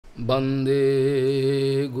वंदे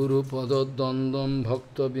गुरुपदद्वन्द्वं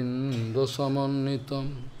भक्तबिंदसमन्वितं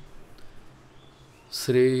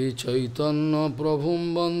श्रीचैतन्य प्रभुं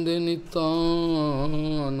वंदे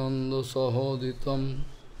नित्यानन्दसहोदितं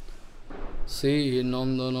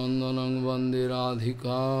श्रीनन्दनन्दनं वंदे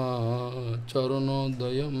राधिका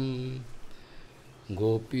चरणोदयं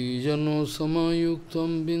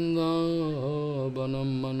गोपीजनसमायुक्तं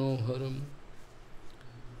बिन्दावनं मनोहरम्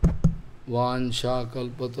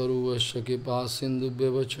वाञ्छाकल्पतरुश्च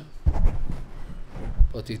कृपासिन्धुभ्यश्च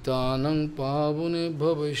पतितानं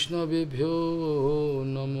पावनेभ्यो वैष्णवेभ्यो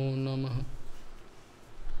नमो नमः।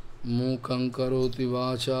 मूकं करोति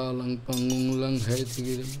वाचालं पङ्गुं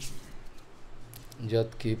लङ्घयतिगिरिं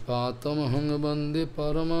यत्कृपातमहं वन्दे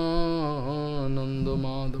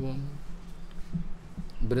परमानन्दमाधवं।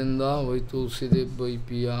 वृन्दावै तुलसीदेव वै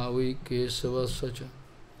पिया वै केशवस्य च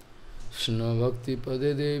कृष्ण भक्ति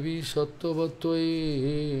पदे देवी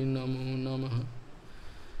सत्ववत्त्वयि नमो नमः।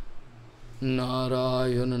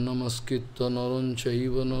 नारायण नमस्कृत्य नरं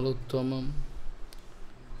चैव नरोत्तमं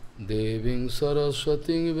देवीं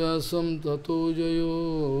सरस्वतीं व्यासं ततो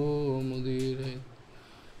जयो मुदीरये।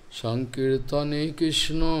 संकीर्तने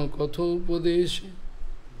कृष्ण कथोपदेशे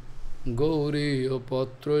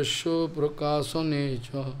गौरीयपत्रस्य प्रकाशने च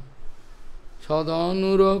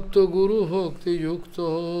सदानुरक्त गुरुभक्तियुक्तो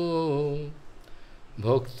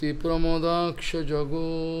भक्तिप्रमोदाक्ष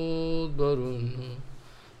जगोद्वरुन्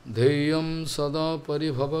ध्येयं सदा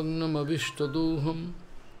परिभवग्नमभिष्टदोहं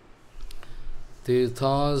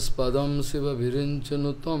तीर्थास्पदं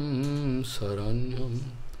शिवविरिञ्चनुतं शरण्यं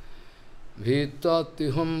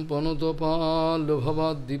भीत्तात्युहं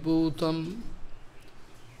पनुतपाल्भवाद्दिपूतं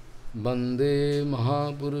वंदे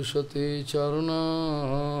महापुरुषते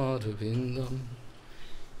चरणारविन्दं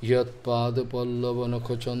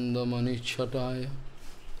यत्पादपल्लवनखचन्दमनिच्छटाय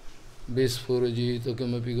विस्फुरजित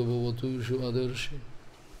किमपि गभवतु सुआदर्शे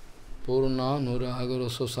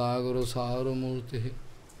पूर्णानुरागरससागरसारमूर्तिः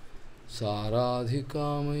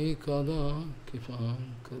साराधिकामयि कदा कृपां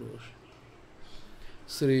करोषि।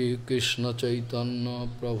 श्रीकृष्ण चैतन्य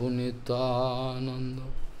प्रभु नित्यानन्द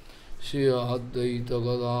श्री अद्वैत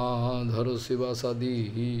गदाधर शिवासादि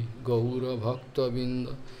गौरभक्तबिंद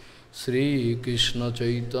श्रीकृष्ण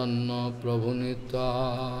चैतन्य प्रभु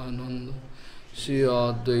नित्यानंद श्री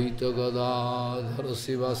अद्वैत गदाधर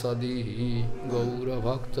शिवासादि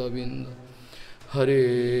गौरभक्तबिंद। हरे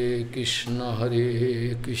कृष्ण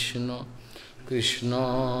कृष्ण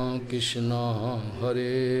कृष्ण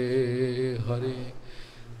हरे हरे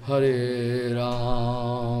हरे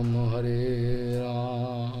राम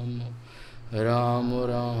राम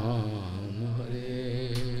राम हरे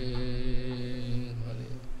हरे।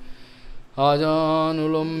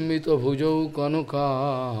 आजानुलंबित भुजौ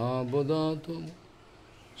कनकावदातो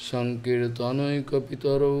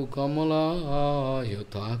संकीर्तनैकपितरौ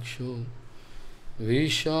कमलायताक्षो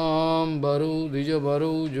विशाम्बरौ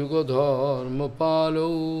द्विजवरौ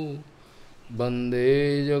जुगधर्मपालौ वन्दे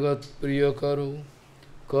जगत्प्रियकरौ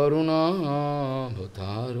करुणावतारो।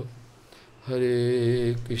 हरे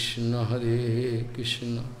कृष्ण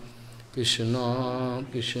कृष्ण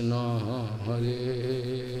कृष्ण हरे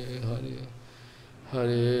हरे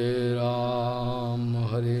हरे राम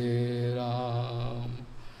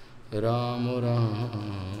राम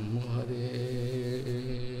राम हरे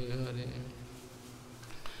हरे।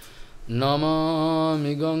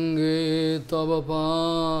 नमामि गंगे तव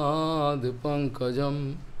पाद पंकजं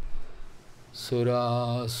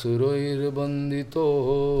सुरासुरैर्वन्दितो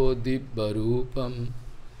दिव्यरूपं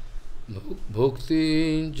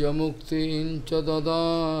भुक्तिं च मुक्तिं च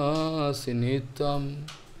ददासि नित्यं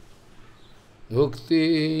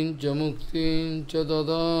भुक्तिं च मुक्तिं च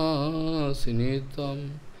ददासि नित्यं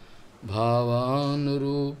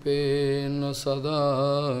भावानुरूपेण सदा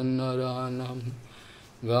नराणां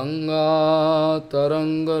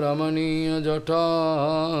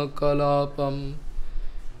गंगातरङ्गरमणीयजटाकलापं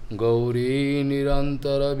गौरी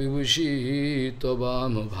निरंतर विभूषी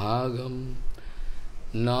त्वाम भागम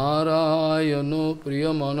नारायणो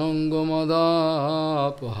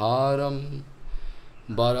प्रियमनंगमदापहारम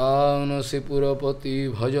वाराणसीपुरपति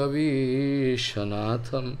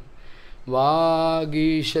भजवीशनाथम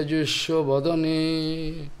वागीशजुष्वदने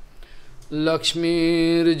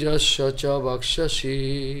लक्ष्मीर्जस्य च वक्षसि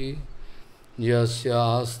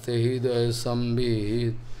यस्यास्ते हृदय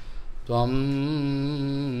संवित् त्वं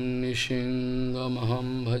निशिंगमहं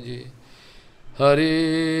भजे। हरे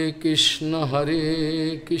Krishna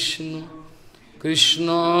Krishna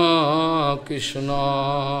Krishna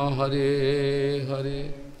Hare Hare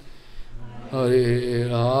Hare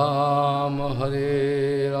Ram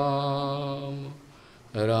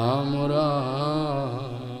Ram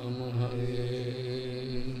Ram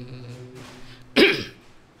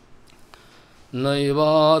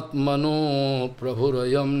Naivatmano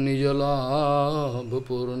prabhurayam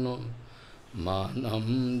nijalabhupurno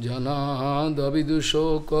manam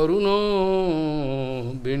janadavidusho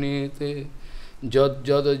karuno vinite jad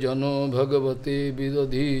jad jano bhagavate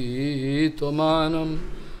vidadhi tomanam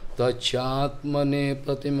tachyatmane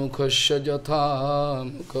pratimukhasya jatha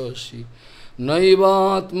mukhashi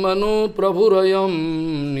naivatmano prabhurayam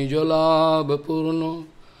nijalabhupurno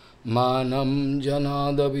Manam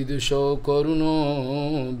janada vidusho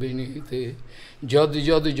karuno vinite jad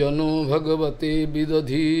jad jano bhagavate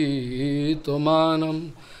vidadhi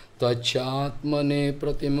tomanam tachyatmane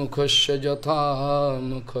pratimukhasya jatha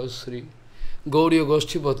mukhasri. Gauriya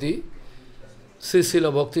Goshtipati,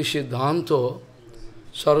 Srila Bhakti Siddhanta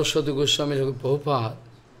Saraswati Goswami Prabhupada,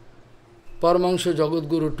 Paramahansa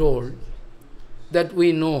Jagadguru told that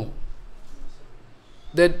we know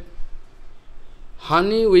that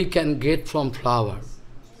honey we can get from flower.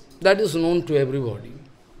 That is known to everybody.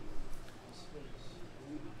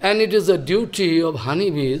 And it is the duty of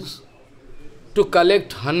honeybees to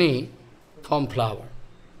collect honey from flower.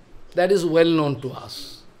 That is well known to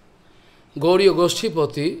us. Gauriya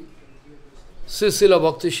Goshtipati, Srila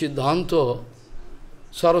Bhakti Siddhanta,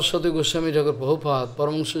 Saraswati Goswami Jagat Prabhupada,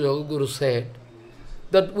 Paramahansa Jagadguru said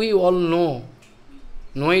that we all know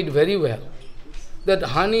it very well, that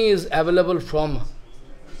honey is available from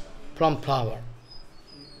flower.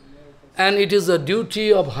 And it is the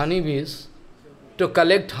duty of honeybees to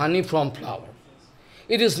collect honey from flower.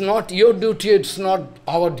 It is not your duty, it's not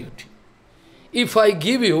our duty. If I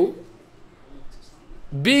give you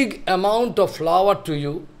big amount of flour to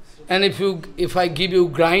you, and if I give you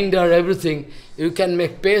grinder, everything, you can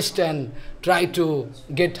make paste and try to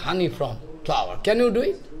get honey from flour. Can you do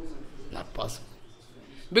it? Not possible.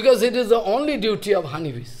 Because it is the only duty of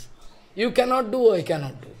honeybees. You cannot do, I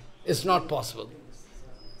cannot do. It's not possible.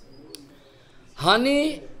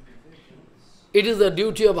 Honey, it is the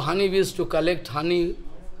duty of honeybees to collect honey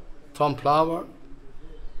from flower.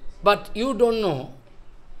 But you don't know,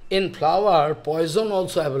 in flower, poison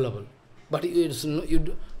also available. But it's,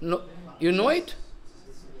 you know it?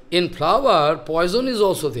 In flower, poison is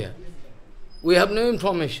also there. We have no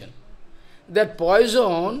information. That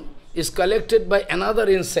poison is collected by another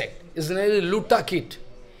insect. It's named lutakit.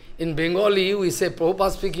 In Bengali, we say,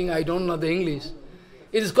 Prabhupada speaking, I don't know the English.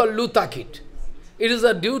 It is called lutakit. It is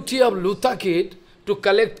the duty of lutakit to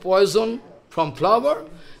collect poison from flower,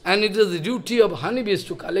 and it is the duty of honeybees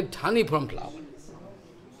to collect honey from flower.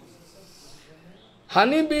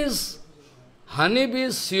 Honeybees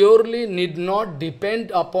surely need not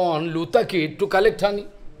depend upon lutakit to collect honey.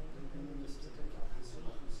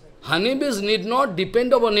 Honeybees need not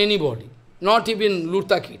depend upon anybody, not even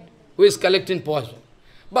lutakit, who is collecting poison.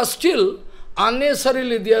 But still,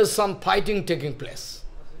 unnecessarily there is some fighting taking place.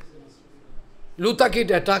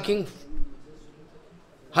 Lutakit attacking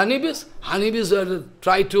honeybees. Honeybees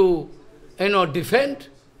try to, defend.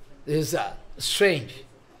 This is strange.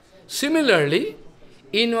 Similarly,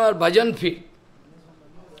 in your bhajan field,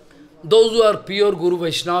 those who are pure Guru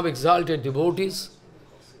Vaishnava exalted devotees,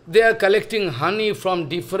 they are collecting honey from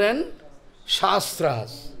different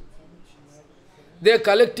shastras. They are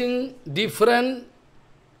collecting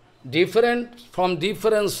from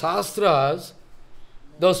different shastras.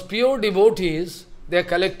 Those pure devotees, they are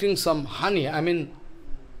collecting some honey,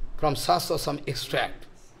 from shastra, some extract.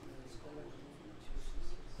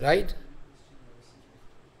 Right?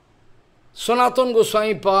 Sanatana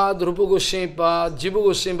Goswami Pad, Rupa Goswami Pad, Jiva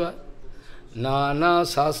Goswami Pad, Nana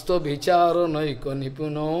Sastha Vichara Naiko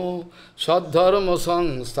Nipuno, Sadharma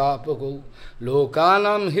Sangstapako,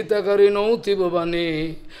 Lokanam Hitakarino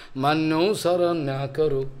Tibhavane, Manno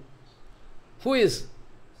Saranyakaru. Who is?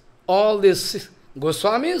 All these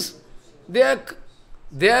Goswamis, they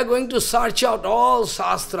are going to search out all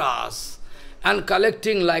shastras and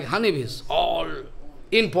collecting like honeybees, all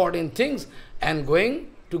important things, and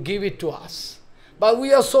going to give it to us. But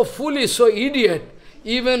we are so foolish, so idiot,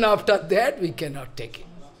 even after that we cannot take it.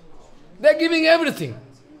 They are giving everything.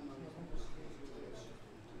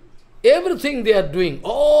 Everything they are doing,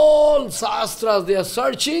 all shastras they are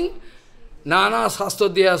searching, Nana Shastra,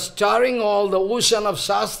 they are stirring all the ocean of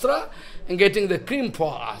Shastra and getting the cream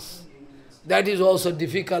for us. That is also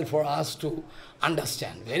difficult for us to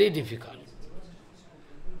understand, very difficult.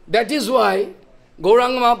 That is why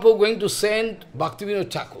Gauranga Mahaprabhu going to send Bhaktivinoda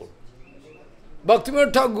Thakur.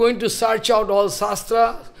 Bhaktivinoda Thakur going to search out all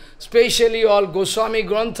Shastra, especially all Goswami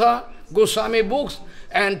Grantha, Goswami books,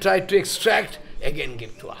 and try to extract, again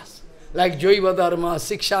give to us. Like Jaiva Dharma,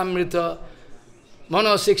 Sikshamrita,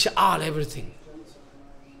 Mano Siksha, all everything.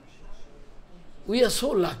 We are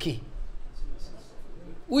so lucky.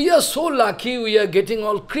 We are so lucky, we are getting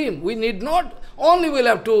all cream. We need not, only we'll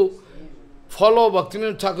have to follow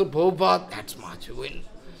Bhaktivinoda Thakur Prabhupada, that's much.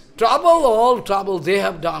 All trouble they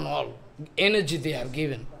have done, all energy they have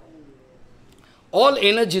given. All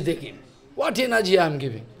energy they give. What energy I am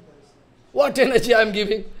giving? What energy I am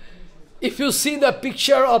giving? If you see the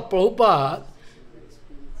picture of Prabhupada,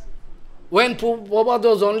 when Prabhupada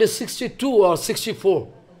was only 62 or 64,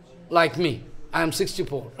 like me, I am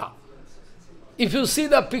 64 now. If you see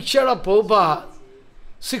the picture of Prabhupada,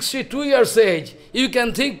 62 years age, you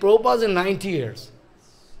can think Prabhupada is in 90 years.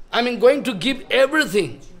 I mean, going to give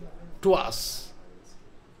everything to us.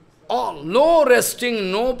 All, no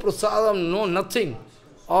resting, no prasadam, no nothing,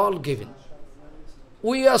 all given.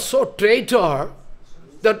 We are so traitor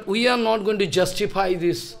that we are not going to justify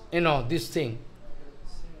this, this thing.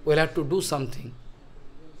 We'll have to do something.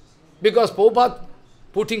 Because Prabhupada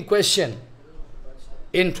putting question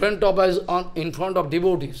in front of us, in front of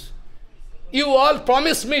devotees. You all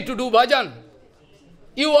promised me to do bhajan.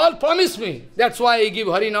 You all promised me. That's why I give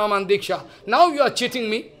Harinam and Diksha. Now you are cheating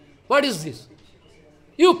me. What is this?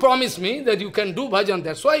 You promised me that you can do bhajan.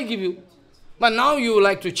 That's why I give you. But now you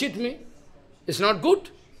like to cheat me. It's not good.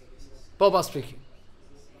 Prabhupada speaking.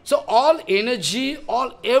 So all energy,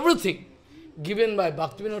 all everything given by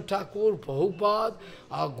Bhaktivinoda Thakur, Prabhupada,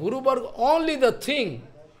 our Guru Varga, only the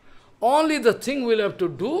thing we'll have to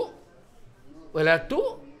do, we'll have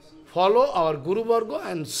to follow our Guru Varga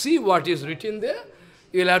and see what is written there.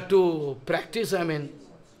 You'll have to practice,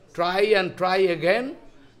 try and try again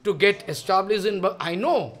to get established in, I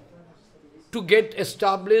know, to get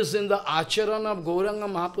established in the acharan of Gauranga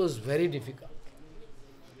Mahaprabhu is very difficult.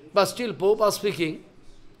 But still, Prabhupada speaking,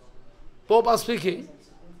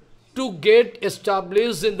 to get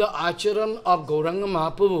established in the acharan of Gauranga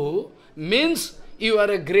Mahaprabhu means you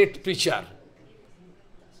are a great preacher.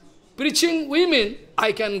 Preaching, we mean,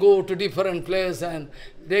 I can go to different place and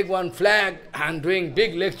take one flag and doing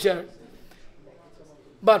big lecture.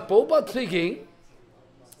 But Prabhupada speaking,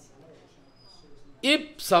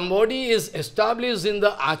 if somebody is established in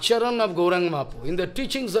the acharan of Gauranga Mahaprabhu, in the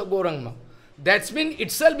teachings of Gauranga Mahaprabhu, that means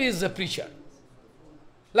itself is a preacher.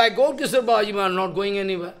 Like Gaurkishore Babaji are not going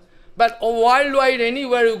anywhere. But worldwide,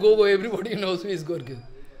 anywhere you go, everybody knows who is Gaurkishore.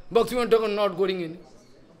 Bhaktivinoda Thakur not going anywhere.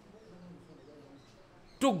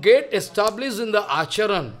 To get established in the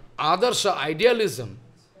acharan, adarsha, idealism,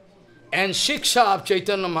 and shiksha of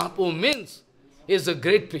Chaitanya Mahaprabhu means he is a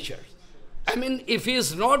great preacher. If he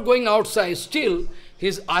is not going outside, still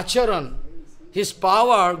his acharan, his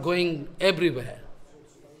power going everywhere.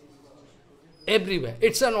 Everywhere.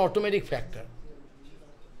 It's an automatic factor.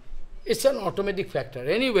 It's an automatic factor.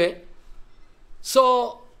 Anyway,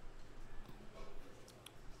 so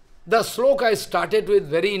the sloka I started with,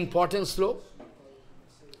 very important sloka.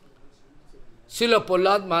 Srila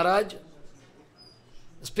Brihad Maharaj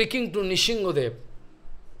speaking to Nishingadev.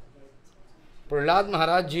 Brihad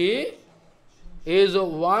Maharaj ji is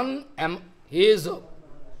one among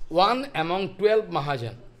 12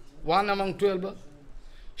 Mahajan. One among 12.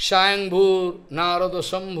 Shayambhur, Narada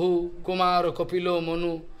Shambhu, Kumara Kapilo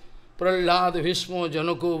Manu, Prahlad Bhishmo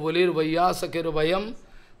Janako Valir Vaiyasakir Vayam,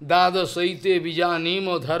 Dada Saite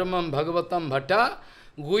Vijanimo Dharmam Bhagavatam Bhatta,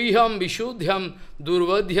 Guiham Vishuddhyam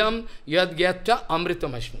Durvadhyam Yadgyata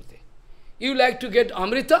Amritam Ashmute. You like to get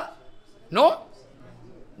Amrita? No?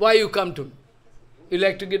 Why you come to me? You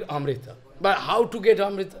like to get Amrita. But how to get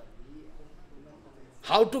Amrita?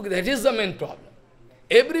 That is the main problem.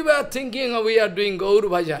 Everywhere thinking we are doing Gaur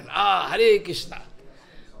Bhajan, Hare Krishna.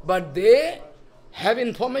 But they have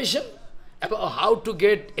information about how to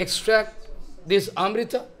extract this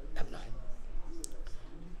Amrita.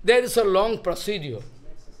 There is a long procedure.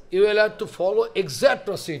 You will have to follow exact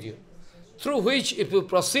procedure, through which if you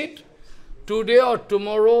proceed, today or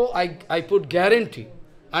tomorrow, I put guarantee,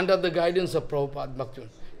 under the guidance of Prabhupada Bhaktivinoda,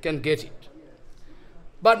 can get it.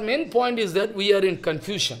 But main point is that we are in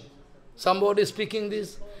confusion. Somebody speaking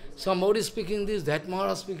this, somebody speaking this, that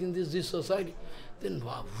Maharaj speaking this society. Then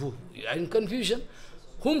wow, we are in confusion.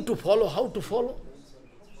 Whom to follow, how to follow?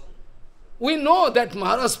 We know that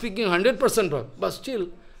Maharaj speaking 100% right, but still,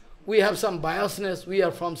 we have some biasness, we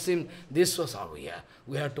are from this society,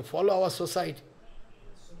 we have to follow our society.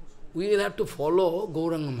 We will have to follow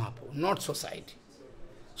Gauranga Mahaprabhu, not society.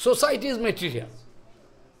 Society is material.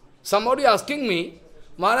 Somebody asking me,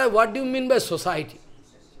 Maharaj, what do you mean by society?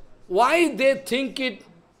 Why they think it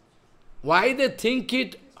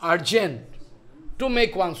urgent to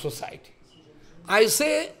make one society? I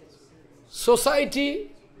say,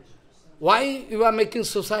 society, why you are making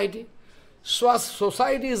society?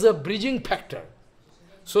 Society is a bridging factor.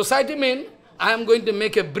 Society means, I am going to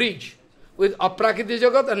make a bridge. with aprakriti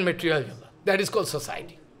jagat and material jagat. That is called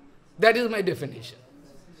society. That is my definition.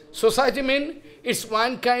 Society means it's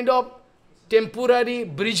one kind of temporary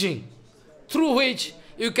bridging through which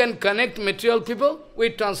you can connect material people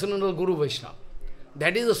with transcendental Guru Vaishnava.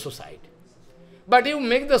 That is a society. But you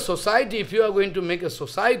make the society, if you are going to make a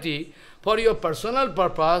society for your personal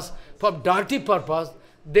purpose, for dirty purpose,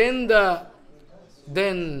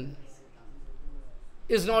 then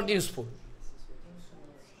is not useful.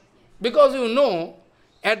 Because you know,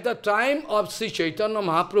 at the time of Sri Chaitanya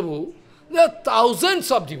Mahaprabhu, there are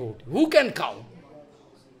thousands of devotees. Who can count?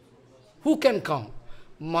 Who can count?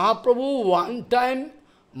 Mahaprabhu one time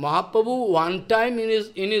in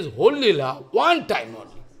his whole Leela, one time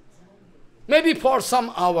only, maybe for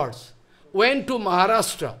some hours, went to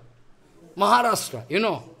Maharashtra. Maharashtra, you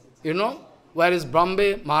know, where is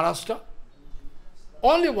Bombay, Maharashtra?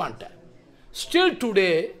 Only one time. Still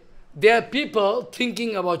today, there are people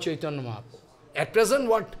thinking about Chaitanya Mahaprabhu. At present,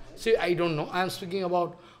 what? See, I don't know. I am speaking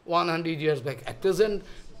about 100 years back. At present,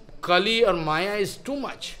 Kali or Maya is too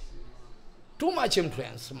much. Too much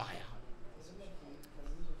influence, Maya.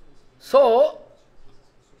 So,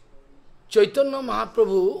 Chaitanya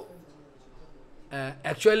Mahaprabhu,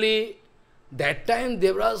 actually, that time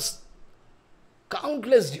there was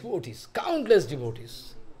countless devotees.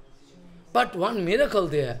 But one miracle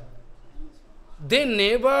there, they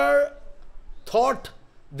never thought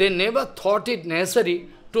it necessary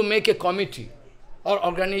to make a committee or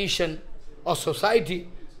organization or society.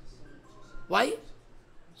 Why?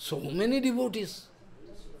 So many devotees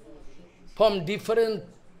from different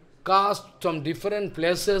castes, from different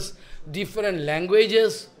places, different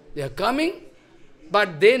languages, they are coming,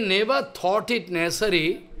 but they never thought it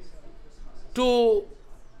necessary to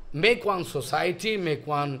make one society, make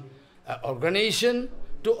one organization,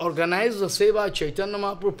 to organize the Seva Chaitanya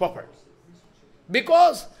Mahaprabhu properly.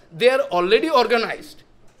 Because they are already organized.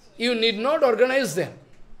 You need not organize them.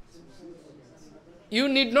 You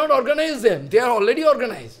need not organize them. They are already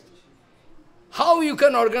organized. How you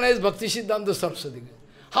can organize Bhakti Siddhanta Saraswati?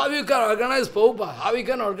 How you can organize Prabhupada? How you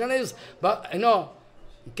can organize,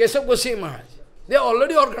 Keshav Goswami Maharaj? They are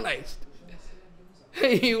already organized.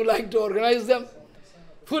 You like to organize them?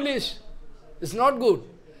 Foolish. It's not good.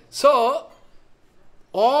 So,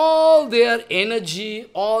 all their energy,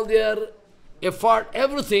 all their effort,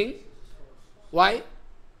 everything, why?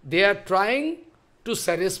 They are trying to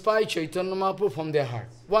satisfy Chaitanya Mahaprabhu from their heart.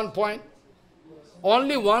 One point,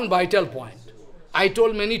 only one vital point. I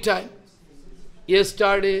told many times,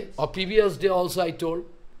 yesterday or previous day also I told,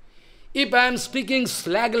 if I am speaking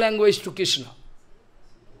slag language to Krishna,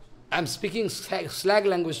 I am speaking slag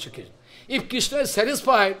language to Krishna. If Krishna is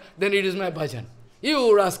satisfied, then it is my bhajan.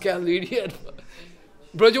 You rascal, idiot.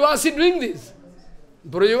 Brajavasi doing this.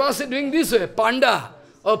 Brajavasi doing this way. Panda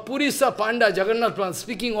or Purisa Panda, Jagannath Panda,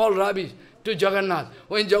 speaking all rubbish to Jagannath.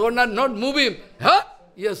 When Jagannath not move him, huh?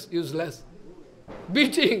 Yes, useless.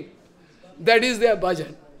 Beating. That is their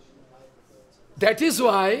bhajan. That is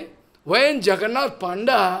why when Jagannath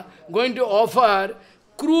Panda going to offer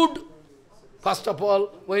crude, first of all,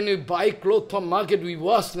 when we buy clothes from market, we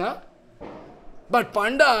wash, na? But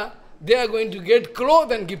Panda, they are going to get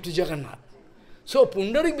clothes and give to Jagannath. So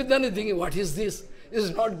Pundarik Vidyan is thinking, what is this? This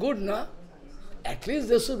is not good, na? At least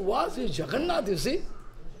they should wash Jagannath, you see.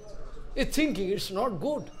 It's thinking it's not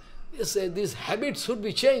good. They say this habit should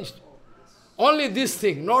be changed. Only this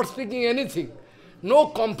thing, not speaking anything. No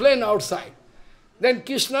complaint outside. Then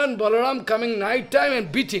Krishna and Balaram coming night time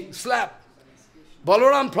and beating, slap.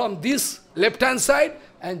 Balaram from this left-hand side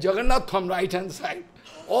and Jagannath from right-hand side.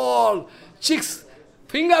 All chicks,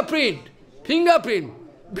 fingerprint,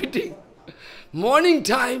 beating. Morning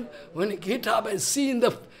time, when you get up and see in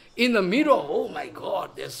the mirror, oh my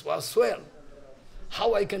God, this was swell.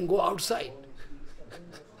 How I can go outside?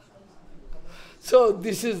 So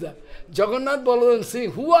this is the Jagannath Balaram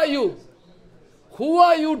saying, who are you? Who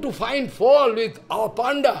are you to find fault with our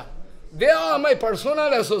Panda? They are my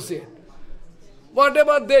personal associate.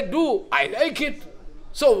 Whatever they do, I like it.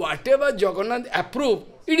 So whatever Jagannath approved,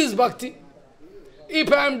 it is bhakti.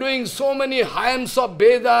 If I am doing so many hymns of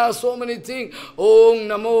Veda, so many things, Om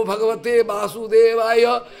Namo Bhagavate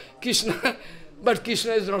Vasudevaya, Krishna, but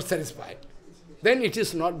Krishna is not satisfied. Then it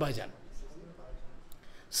is not bhajan.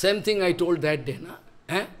 Same thing I told that day, na?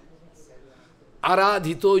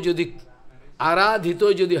 Aradhito jodi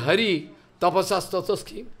hari tapasas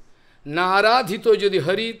tataskim. Na aradhito jodi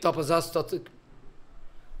hari tapasas tataskim.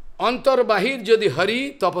 Antar bahir jodi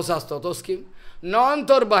hari tapasas tataskim. Na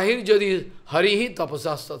antar bahir jodi hari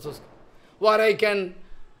tapasas tataskim. What I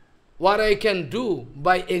can do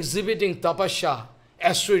by exhibiting tapasya,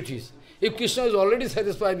 austerities. If Krishna is already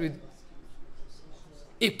satisfied with,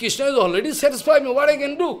 If Krishna is already satisfied, what I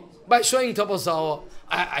can do? By showing tapasa, or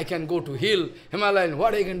I can go to hill, Himalayan,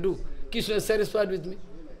 what I can do? Krishna is satisfied with me.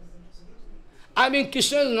 I mean,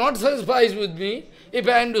 Krishna is not satisfied with me. If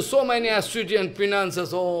I do so many austerity and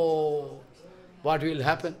penances, oh, what will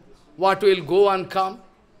happen? What will go and come?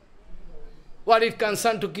 What it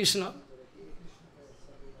concern to Krishna?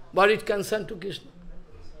 What it concern to Krishna?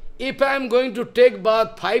 If I am going to take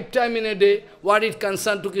bath 5 times in a day, what it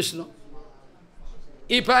concern to Krishna?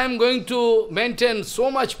 If I am going to maintain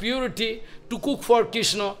so much purity to cook for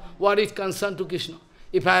Krishna, what it concern to Krishna?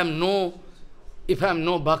 If I am no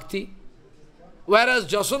bhakti, whereas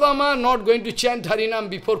Jasodama not going to chant Harinam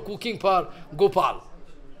before cooking for Gopal.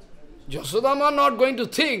 Jasodama not going to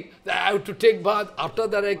think that I have to take bath, after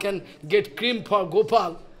that I can get cream for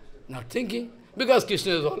Gopal. Not thinking, because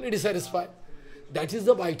Krishna is already satisfied. That is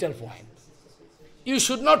the vital point. You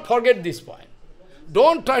should not forget this point.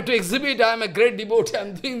 Don't try to exhibit, I am a great devotee, I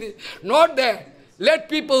am doing this. Not there. Let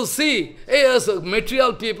people see, yes,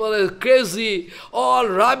 material people are crazy, all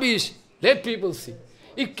rubbish. Let people see.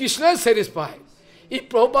 If Krishna is satisfied, if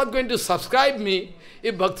Prabhupada is going to subscribe me,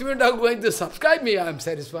 if Bhaktivinoda is going to subscribe me, I am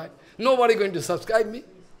satisfied. Nobody is going to subscribe me.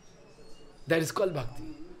 That is called bhakti.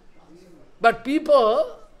 But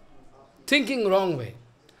people thinking wrong way.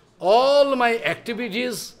 All my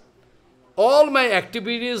activities, all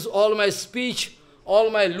my speech,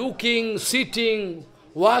 all my looking, sitting,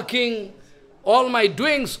 walking, all my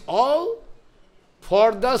doings, all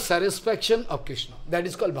for the satisfaction of Krishna. That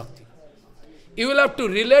is called bhakti. You will have to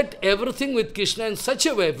relate everything with Krishna in such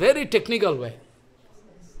a way, very technical way,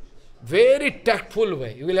 very tactful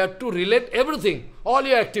way. You will have to relate everything, all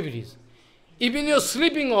your activities. Even your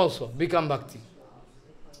sleeping also become bhakti.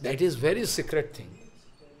 That is very secret thing.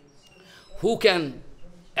 Who can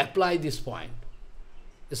apply this point?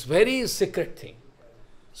 It's very secret thing.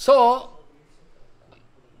 So,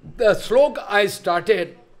 the sloka I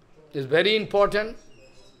started is very important.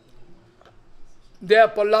 There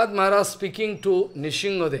Prahlad Maharaj speaking to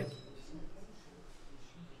Nishingadev.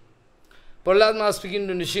 Prahlad Maharaj speaking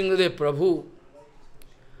to Nishingadev, Prabhu,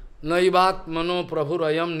 Naivat mano Prabhu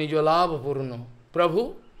rayam nijolabha purno.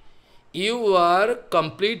 Prabhu, you are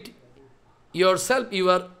complete, yourself you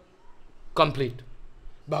are complete.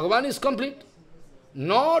 Bhagavan is complete.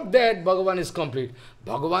 Not that Bhagavan is complete.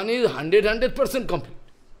 Bhagavan is 100% complete.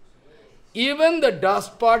 Even the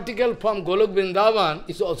dust particle from Golok Vrindavan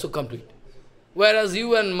is also complete. Whereas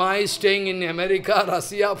you and my staying in America,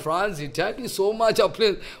 Russia, France, Italy, so much of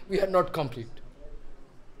place, we are not complete.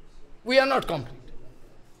 We are not complete.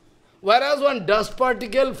 Whereas one dust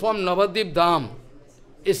particle from Navadip Dham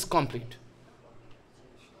is complete.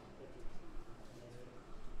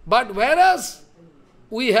 But whereas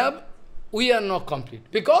we are not complete.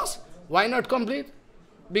 Because, why not complete?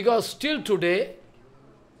 Because still today,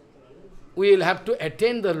 we will have to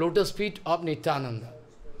attain the lotus feet of Nityananda.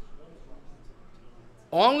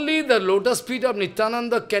 Only the lotus feet of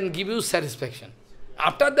Nityananda can give you satisfaction.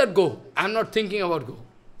 After that, go. I am not thinking about go.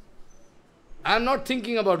 I am not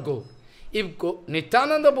thinking about go. If go,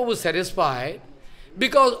 Nityananda Prabhu is satisfied,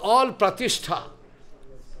 because all pratishtha,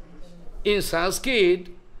 in Sanskrit,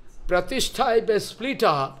 pratishtha is split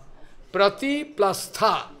up, prati plus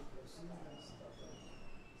tha.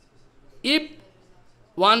 If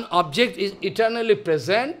one object is eternally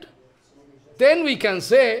present, then we can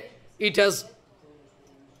say it has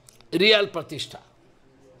real pratishtha.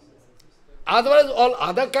 Otherwise, all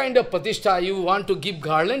other kind of pratishtha, you want to give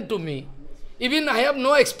garland to me, even I have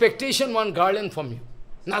no expectation one garland from you.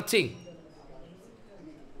 Nothing.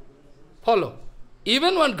 Follow.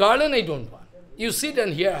 Even one garland I don't want. You sit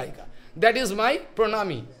and hear Harikatha. That is my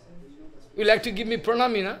pranami. You like to give me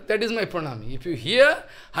pranami, na? That is my pranami. If you hear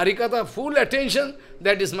Harikatha full attention,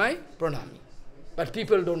 that is my pranami. But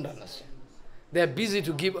people don't understand. They are busy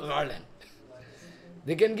to give a garland.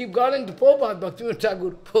 They can give garland to Prabhupada, Bhaktivinoda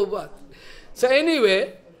Thakur, Prabhupada. So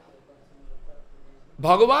anyway,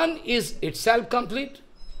 Bhagavan is itself complete.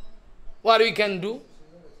 What we can do?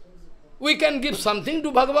 We can give something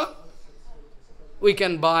to Bhagavan. We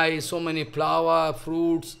can buy so many flower,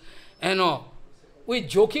 fruits, you know. We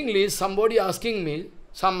jokingly, somebody asking me,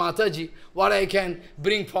 some Mataji, what I can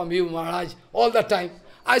bring from you, Maharaj, all the time.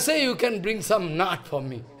 I say, you can bring some nut for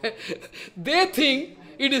me. They think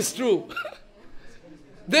it is true.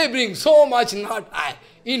 They bring so much nut.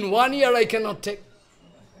 In 1 year I cannot take.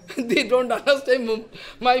 They don't understand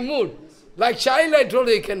my mood. Like child, I told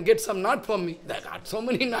they can get some nut from me. They got so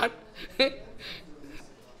many nut.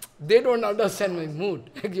 They don't understand my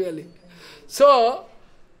mood, actually. So,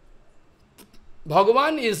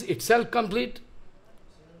 Bhagavan is itself complete.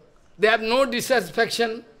 They have no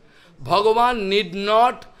dissatisfaction. Bhagavan need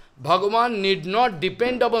not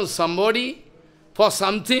depend upon somebody for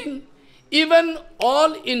something. Even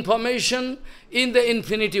all information in the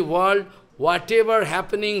infinity world, whatever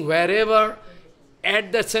happening, wherever,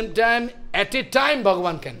 at the same time, at a time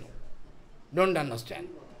Bhagavan can know. Don't understand.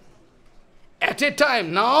 At a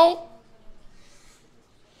time, now,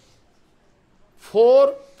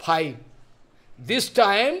 4, 5. This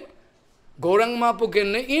time, Gauranga Mahaprabhu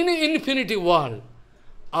can know in infinity world,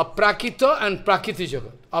 Aprakita and Prakriti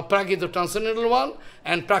Jagat. Aprakita, transcendental world,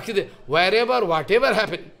 and Prakriti, wherever, whatever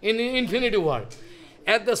happened in infinity world.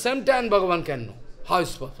 At the same time, Bhagavan can know. How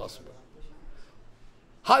is it possible?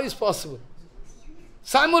 How is possible?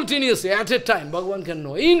 Simultaneously, at a time, Bhagavan can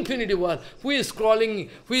know. Infinity world. Who is crawling,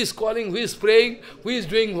 who is calling, who is praying, who is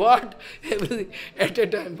doing what? Everything at a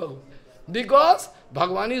time, Bhagavan. Because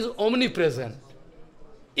Bhagavan is omnipresent.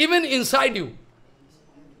 Even inside you.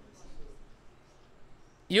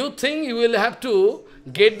 You think you will have to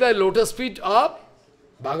get the lotus feet of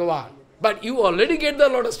Bhagavan. But you already get the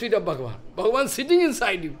lotus feet of Bhagavan. Bhagavan is sitting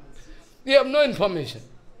inside you. You have no information.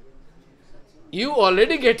 You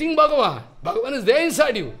already getting Bhagavan. Bhagavan is there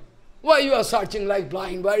inside you. Why you are searching like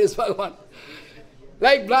blind? Where is Bhagavan?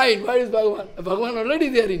 Like blind, where is Bhagavan? Bhagavan already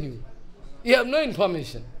there in you. You have no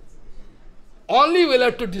information. Only you will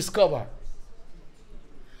have to discover.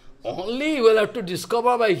 Only you will have to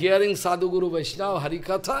discover by hearing Sadhu Guru Vaishnava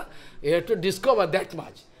Harikatha. You have to discover that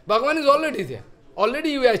much. Bhagavan is already there.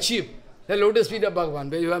 Already you achieve the lotus feet of Bhagavan,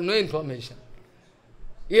 but you have no information.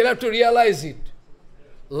 You will have to realize it.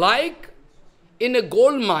 Like in a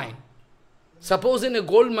gold mine. Suppose in a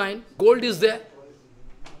gold mine, gold is there.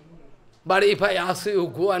 But if I ask you,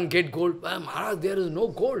 go and get gold, well, Maharaj, there is no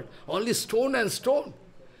gold, only stone and stone.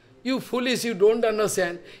 You foolish, you don't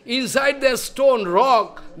understand. Inside the stone,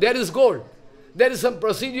 rock, there is gold. There is some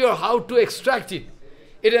procedure how to extract it.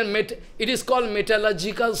 It is called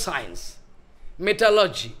metallurgical science.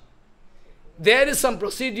 Metallurgy. There is some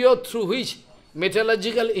procedure through which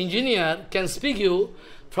metallurgical engineer can speak you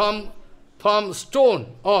from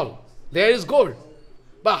stone, all. There is gold.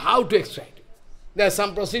 But how to extract it? There is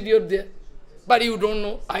some procedure there. But you don't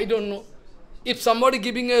know, I don't know. If somebody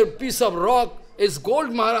giving a piece of rock, it's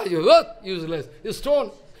gold, Maharaj, what? Useless. It's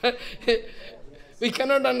stone. We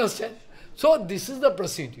cannot understand. So this is the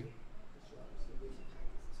procedure.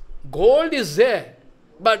 Gold is there,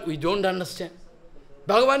 but we don't understand.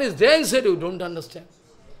 Bhagavan is there inside you, don't understand.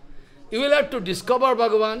 You will have to discover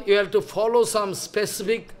Bhagavan, you have to follow some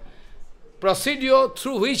specific procedure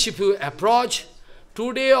through which if you approach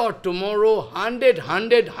today or tomorrow,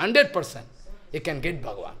 100%, you can get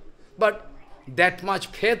Bhagavan. But that much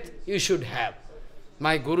faith you should have.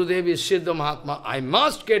 My Gurudev is Siddha Mahatma, I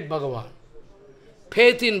must get Bhagavan.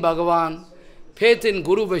 Faith in Bhagavan, faith in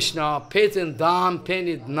Guru Vaishnava, faith in Dham, faith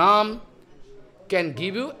in Nam can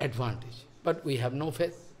give you advantage. But we have no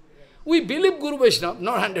faith. We believe Guru Vaishnava,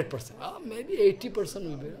 not 100%. Maybe 80%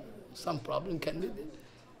 we believe. Some problem can be there.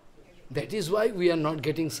 That is why we are not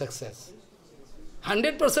getting success.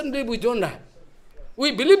 100% we don't have.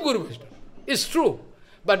 We believe Guru Vaishnava. It's true,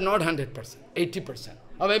 but not 100%, 80%,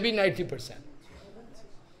 or maybe 90%.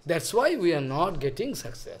 That's why we are not getting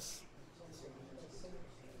success.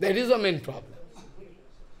 That is the main problem.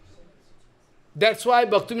 That's why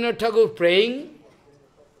Bhaktivinoda Thakur praying.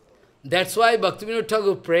 That's why Bhaktivinoda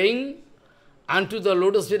Thakur praying unto the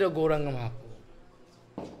lotus feet of Gauranga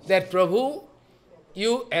Mahaprabhu. That Prabhu,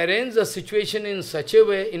 you arrange the situation in such a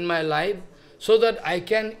way in my life so that I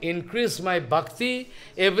can increase my bhakti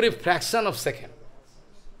every fraction of second.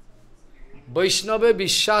 Vaishnava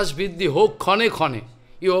Vishwas Viddhi Ho Khane Khane.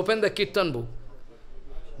 You open the Kirtan book.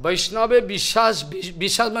 Vaishnava Vishwas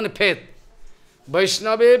means faith.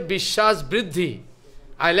 Vaishnava Vishwas Vriddhi.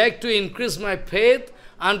 I like to increase my faith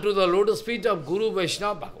unto the lotus feet of Guru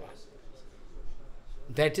Vaishnava Bhagavan.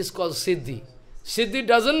 That is called Siddhi. Siddhi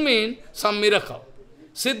doesn't mean some miracle.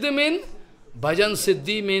 Siddhi means, Bhajan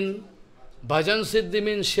Siddhi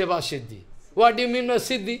means Seva Siddhi. What do you mean by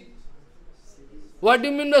Siddhi? What do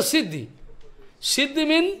you mean by Siddhi? Siddhi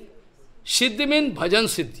means Bhajan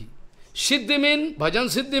Siddhi. Siddhi means, Bhajan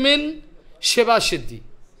Siddhi means Seva Siddhi.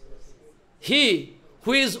 He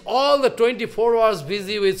who is all the 24 hours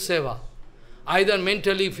busy with Seva, either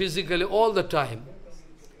mentally, physically, all the time,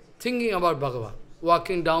 thinking about Bhagavan,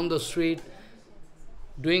 walking down the street,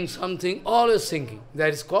 doing something, always thinking.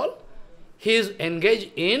 That is called, he is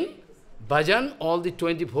engaged in bhajan all the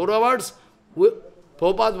 24 hours.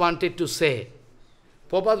 Prabhupada wanted to say,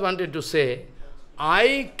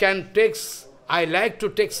 I like to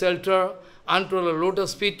take shelter unto the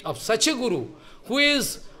lotus feet of such a Guru, who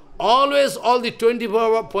is always all the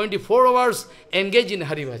 24 hours engaged in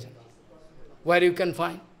Hari Bhajan. Where you can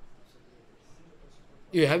find?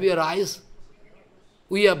 You have your eyes.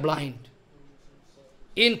 We are blind.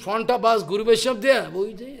 In front of us, Guru Vaishnava there.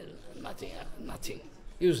 We there. Nothing.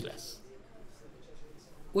 Useless.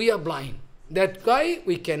 We are blind. That why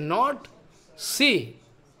we cannot see.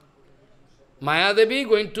 Mayadevi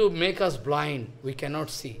going to make us blind. We cannot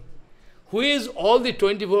see. Who is all the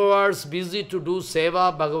 24 hours busy to do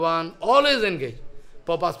seva, Bhagavan, always engaged.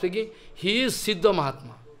 Papa speaking, he is Siddha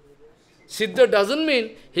Mahatma. Siddha doesn't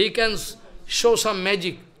mean he can show some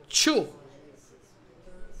magic. Chew.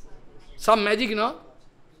 Some magic, no?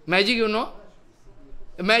 Magic, you know?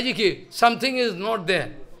 Magic is, something is not there.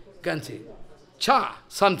 You can see. Cha,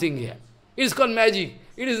 something here. It is called magic.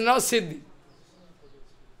 It is not Siddhi.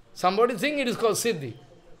 Somebody think it is called Siddhi.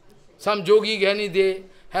 Some yogi, Gyani, they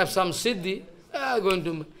have some Siddhi.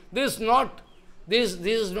 This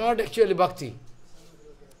is not actually bhakti.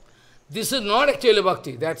 This is not actually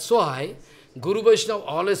bhakti. That's why Guru Vaishnava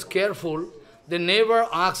always careful. They never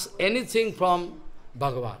ask anything from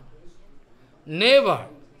Bhagavan. Never.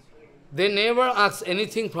 They never ask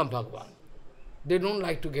anything from Bhagavan. They don't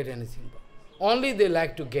like to get anything. Only they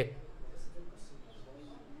like to get.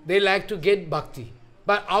 They like to get bhakti.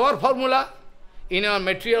 But our formula, in our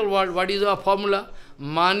material world, what is our formula?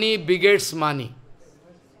 Money begets money.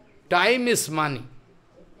 Time is money.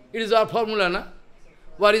 It is our formula, na?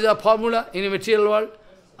 What is our formula in the material world?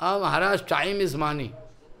 Maharaj, time is money.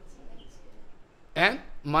 And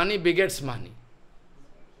money begets money.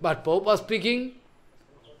 But Prabhupada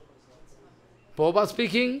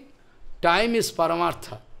speaking, time is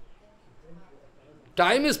paramartha.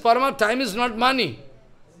 Time is paramartha, time is not money.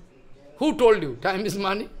 Who told you time is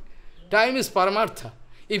money? Time is paramartha.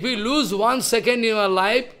 If you lose 1 second in your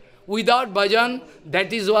life without bhajan,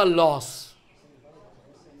 that is your loss.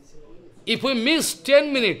 If we miss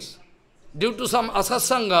 10 minutes, due to some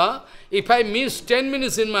asatsanga, if I miss 10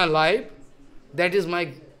 minutes in my life, that is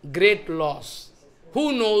my great loss.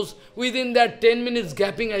 Who knows, within that 10 minutes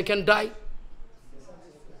gapping, I can die.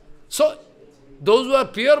 So, those who are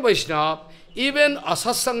pure Vaishnava, even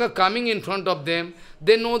asatsanga coming in front of them,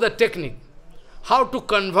 they know the technique. How to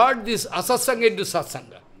convert this asatsanga into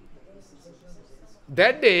satsanga.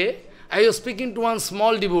 That day, I was speaking to one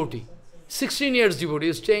small devotee, 16 years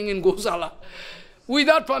devotee, staying in Gosala.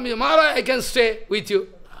 Without permission, Maharaj, I can stay with you.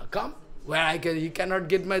 Come, where I can, you cannot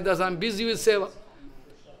get my das, I am busy with seva.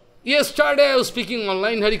 Yesterday I was speaking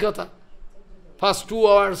online Harikatha. First 2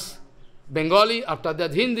 hours Bengali, after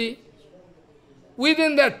that Hindi.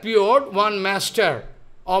 Within that period, one master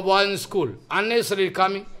of one school, unnecessarily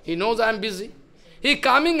coming, he knows I am busy. He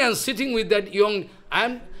coming and sitting with that young, I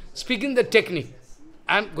am speaking the technique.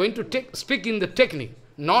 I am going to speak in the technique,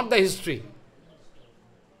 not the history.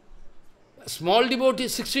 A small devotee,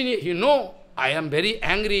 16 years, you know, I am very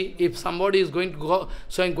angry if somebody is going to go,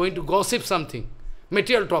 so I am going to gossip something,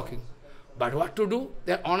 material talking. But what to do?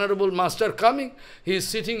 The honorable master coming, he is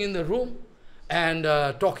sitting in the room and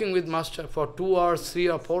talking with master for 2 hours, 3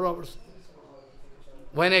 or 4 hours.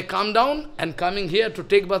 When I come down and coming here to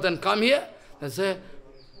take bath and come here, I say,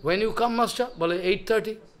 when you come, master? Well,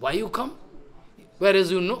 8:30. Why you come?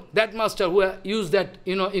 Whereas you know, that master who used that,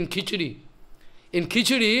 you know, in Khichdi. In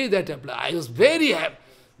Khichdi, that I was very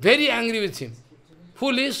angry with him.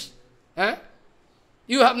 Foolish. Eh?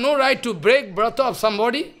 You have no right to break vrata of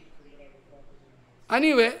somebody.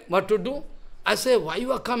 Anyway, what to do? I say, why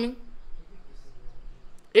you are coming?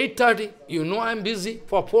 8:30. You know I am busy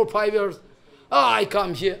for 4 or 5 years. I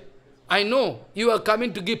come here. I know you are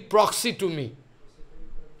coming to give proxy to me.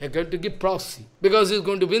 You are going to give proxy. Because he is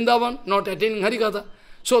going to Vrindavan, not attending Harikatha.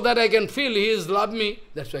 So that I can feel he is love me.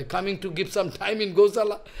 That's why coming to give some time in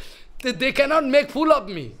Gosala. They cannot make fool of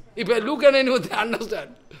me. If I look at anyone, they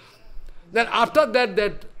understand. Then after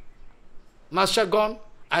that master gone,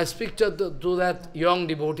 I speak to that young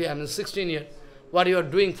devotee, I mean 16 years. What you are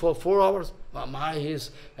doing for 4 hours? He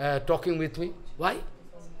is talking with me. Why?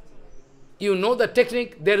 You know the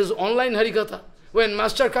technique, there is online Harikatha. When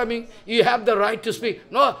master coming, you have the right to speak.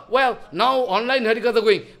 No, well, now online Harikatha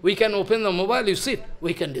going, we can open the mobile, you sit,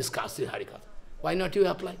 we can discuss the Harikatha. Why not you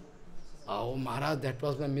apply? Oh, Maharaj, that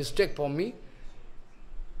was a mistake for me.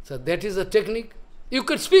 So that is the technique. You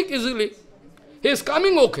could speak easily. He is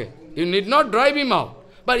coming, okay. You need not drive him out.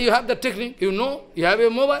 But you have the technique, you know, you have a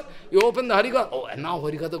mobile, you open the Harikatha. Oh, and now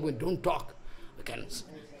Harikatha going, don't talk. You can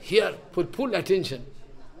hear, put full attention.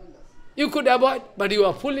 You could avoid, but you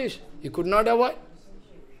are foolish. You could not avoid.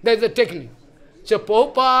 That is the technique. So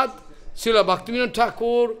Prabhupada, Srila Bhaktivinoda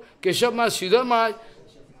Thakur, Keshav Maharaj, Sridhar Maharaj,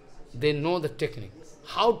 they know the technique.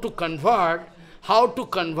 How to convert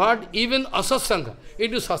even asatsanga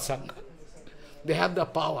into satsanga. They have the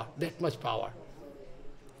power, that much power.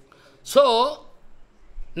 So,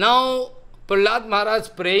 now Prahlad Maharaj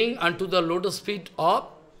praying unto the lotus feet of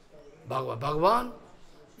Bhagavan. Bhagavan,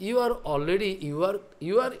 you are already, you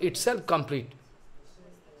are itself complete.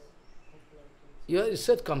 You are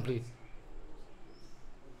itself complete.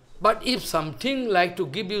 But if something like to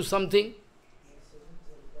give you something,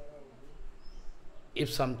 if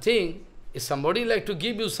somebody like to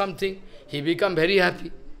give you something, he become very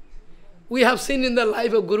happy. We have seen in the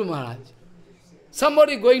life of Guru Maharaj.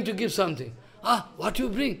 Somebody going to give something. What you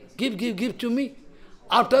bring? Give to me.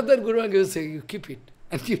 After that, Guru Maharaj will say, you keep it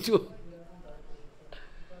and give to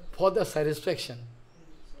for the satisfaction.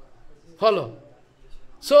 Follow.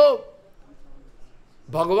 So,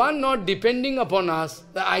 Bhagavan not depending upon us,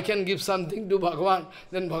 that I can give something to Bhagavan,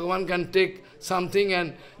 then Bhagavan can take something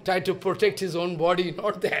and try to protect his own body,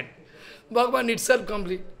 not that. Bhagavan itself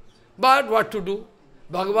complete. But what to do?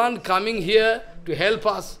 Bhagavan coming here to help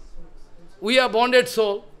us. We are bonded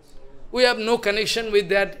soul. We have no connection with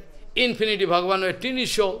that infinity Bhagavan, a tiny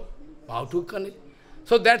soul. How to connect?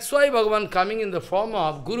 So that's why Bhagavan coming in the form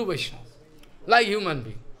of Guru Vaishnava, like human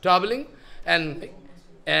being, traveling and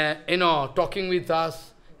talking with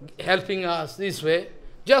us, helping us this way,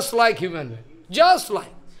 just like human being. Just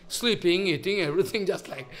like. Sleeping, eating, everything just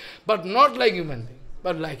like. But not like human being,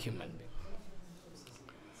 but like human being.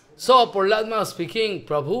 So, Prahlad Maharaj speaking,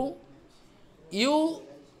 Prabhu, you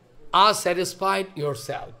are satisfied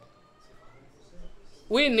yourself.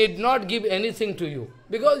 We need not give anything to you,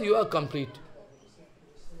 because you are complete.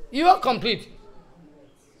 You are complete.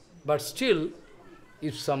 But still,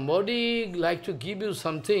 if somebody like to give you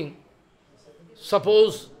something,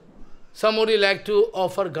 suppose somebody like to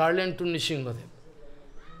offer garland to Nishingadev.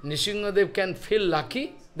 Nishingadev can feel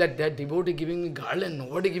lucky that devotee giving me garland,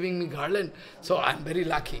 nobody giving me garland, so I am very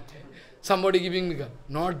lucky. Somebody giving me garland.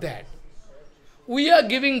 Not that. We are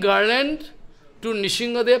giving garland to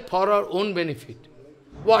Nishingadev for our own benefit.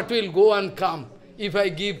 What will go and come? If I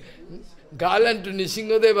give garland to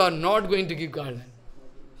Nishingadev, I am not going to give garland.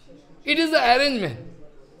 It is the arrangement.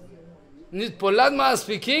 Prahlad Maharaj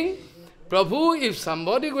speaking, Prabhu, if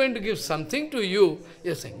somebody going to give something to you,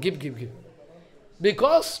 you say, give.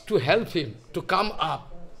 Because to help him to come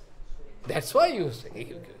up. That's why you say,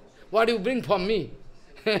 give. What you bring for me?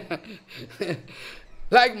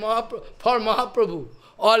 Like for Mahaprabhu,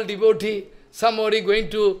 all devotee, somebody going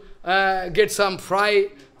to get some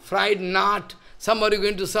fried nut, somebody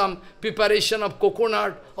going to some preparation of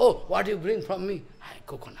coconut. Oh, what you bring from me?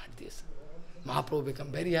 Coconut, this. Mahaprabhu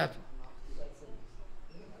become very happy.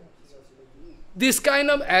 This kind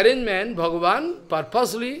of arrangement, Bhagavan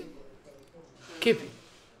purposely keeping,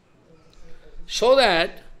 so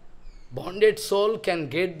that bonded soul can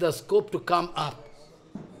get the scope to come up.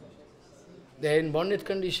 They are in bonded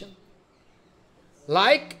condition.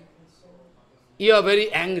 Like you are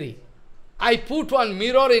very angry. I put one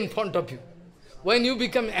mirror in front of you. When you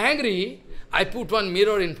become angry, I put one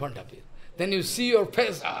mirror in front of you. Then you see your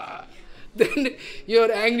face. Then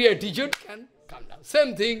your angry attitude can come down.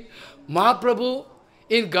 Same thing. Mahaprabhu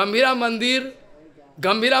in Gambhira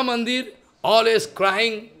Mandir, always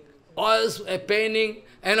crying, always paining,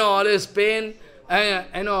 always pain,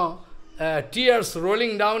 tears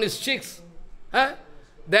rolling down his cheeks.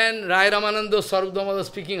 Then Rai Ramananda Sarvadamada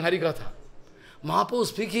speaking Harikatha. Mahaprabhu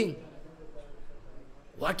speaking.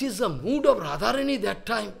 What is the mood of Radharani that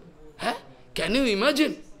time? Can you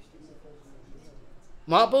imagine?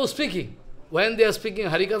 Mahaprabhu speaking. When they are speaking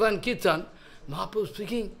Harikatha and Kirtan, Mahaprabhu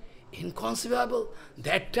speaking, inconceivable.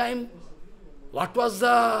 That time, what was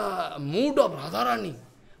the mood of Radharani?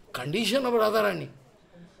 Condition of Radharani?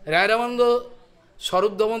 Rai Ramananda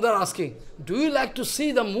Swarup Damodar asking, do you like to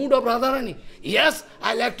see the mood of Radharani? Yes,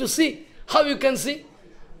 I like to see. How you can see?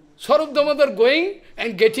 Swarup Damodar going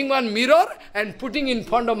and getting one mirror and putting in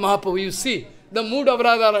front of Mahaprabhu. You see the mood of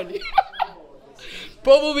Radharani.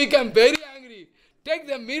 Prabhu became very angry. Take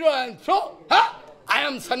the mirror and throw. I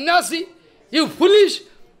am sannyasi. You foolish.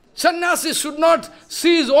 Sannyasi should not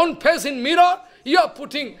see his own face in mirror. You are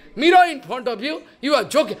putting mirror in front of you. You are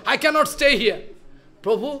joking. I cannot stay here.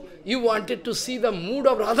 Prabhu, you wanted to see the mood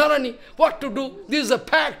of Radharani. What to do? This is a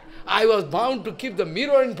fact. I was bound to keep the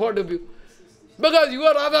mirror in front of you. Because you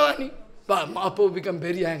are Radharani. But Mahaprabhu became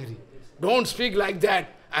very angry. Don't speak like that.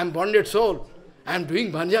 I am bonded soul. I am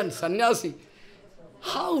doing bhajan, sannyasi.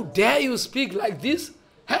 How dare you speak like this?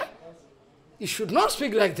 You should not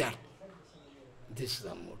speak like that. This is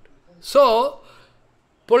the mood. So,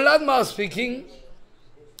 Prahlad Maharaj speaking,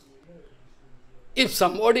 if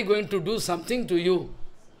somebody going to do something to you,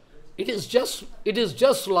 it is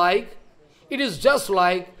just like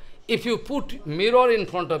if you put mirror in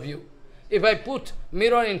front of you, If I put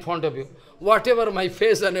mirror in front of you, whatever my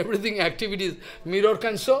face and everything activities, mirror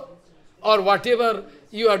can show. Or whatever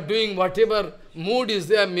you are doing, whatever mood is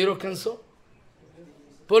there, mirror can show.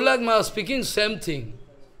 Prahlad Maharaj speaking same thing.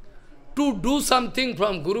 To do something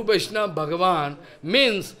from Guru Vaishnava Bhagavan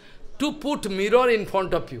means to put mirror in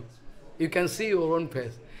front of you. You can see your own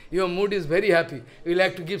face. Your mood is very happy. You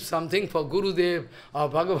like to give something for Gurudev or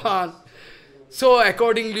Bhagavan. So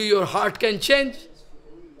accordingly your heart can change.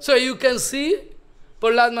 So you can see,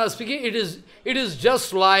 Prahlad Maharaj speaking, it is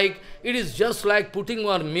just like putting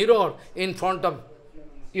one mirror in front of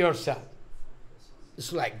yourself.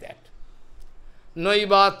 It's like that.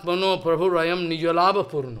 Naivat mano prabhu rayam nijalabha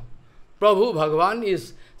purno. Prabhu Bhagavan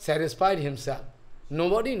is satisfied himself.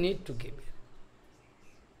 Nobody need to give it.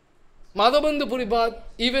 Madhavendra Puripad,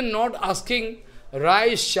 even not asking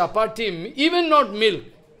rice, chapati, even not milk.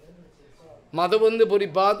 Madhavendra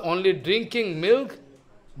Puripad only drinking milk,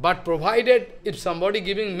 but provided if somebody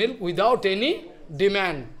giving milk without any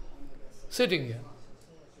demand. Sitting here.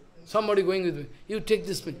 Somebody going with me, you take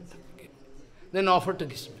this milk. Then offer to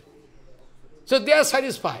Krishna. So they are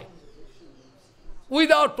satisfied.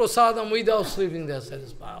 Without prasadam, without sleeping, they are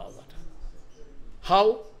satisfied all the time.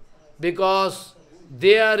 How? Because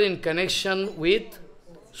they are in connection with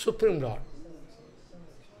Supreme Lord.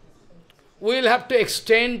 We will have to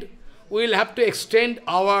extend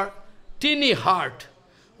our teeny heart.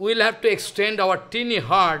 We will have to extend our teeny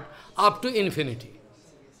heart up to infinity.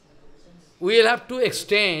 We will have to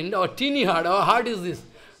extend our teeny heart. Our heart is this.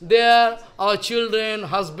 There, our children,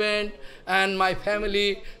 husband, and my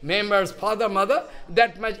family members, father, mother,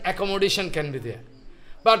 that much accommodation can be there.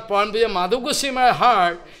 But Parampuja Madhav Goswami's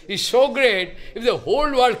heart is so great, if the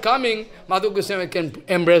whole world coming, Madhav Goswami can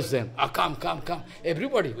embrace them. Ah, come, come, come.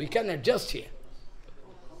 Everybody, we can adjust here.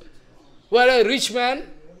 Where a rich man,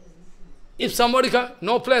 if somebody comes,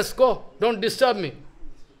 no place, go, don't disturb me.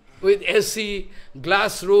 With AC,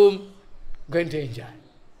 glass room, going to enjoy.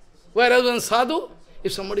 Whereas when sadhu,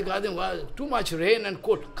 if somebody comes in, well, too much rain and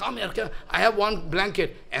cold, come here, come. I have one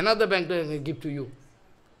blanket, another blanket I will give to you.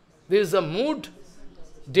 There is a mood,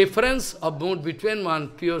 difference of mood between one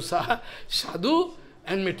pure sadhu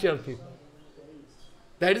and material people.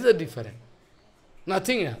 That is the difference.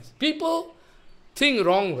 Nothing else. People think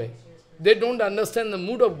wrong way. They don't understand the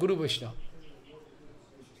mood of Guru Vaishnava.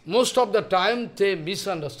 Most of the time they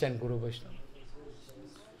misunderstand Guru Vaishnava.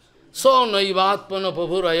 So naivatmana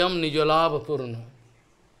pabhurayam nijalabha purna.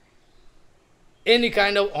 Any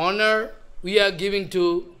kind of honor we are giving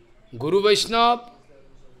to Guru Vaishnava,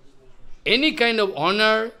 any kind of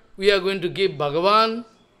honor we are going to give Bhagavan,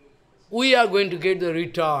 we are going to get the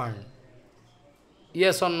return.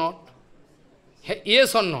 Yes or not?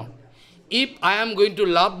 Yes or not? If I am going to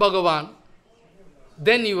love Bhagavan,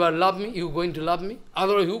 then you are love me, you are going to love me.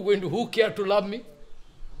 Otherwise, who care to love me?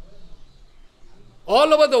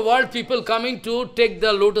 All over the world, people coming to take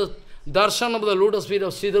the lotus, darshan of the lotus feet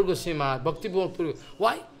of Sridhar Goswami Maharaj, Bhakti Puri.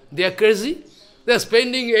 Why? They are crazy. They are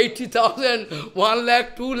spending 80,000, 1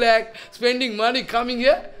 lakh, 2 lakh, spending money coming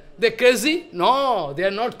here. They are crazy? No, they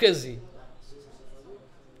are not crazy.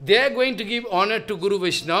 They are going to give honor to Guru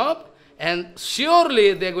Vaishnava, and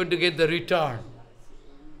surely they are going to get the return.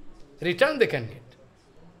 Return they can get.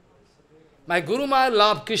 My Guru Maharaj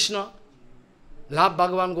loved Krishna, loved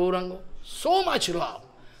Bhagavan Gauranga, so much love.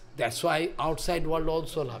 That's why outside world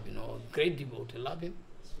also love, great devotee love him.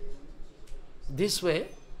 This way,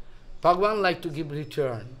 Bhagavan like to give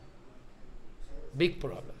return. Big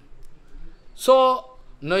problem. So,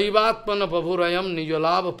 naivatmana pabhurayam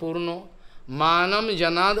nijalabha purno manam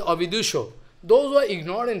janad avidusho. Those were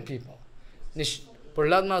ignorant people.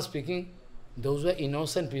 Prahlad Maharaj speaking, those were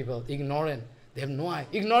innocent people, ignorant. They have no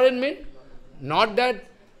idea. Ignorant means not that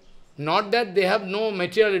they have no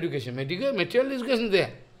material education. Material education is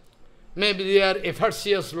there. Maybe they are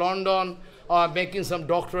FRCS, London, or making some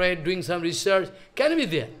doctorate, doing some research. Can be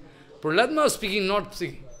there. Prahlad Maharaj speaking, not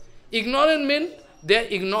speaking. Ignorant means they are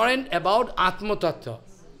ignorant about Atma Tattva.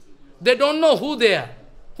 They don't know who they are.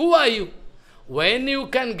 Who are you? When you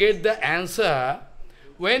can get the answer,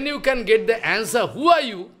 who are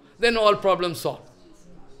you, then all problems solved.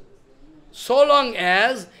 So long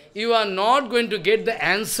as you are not going to get the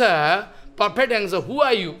answer, perfect answer, who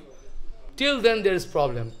are you? Till then there is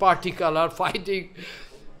problem. Party color, fighting.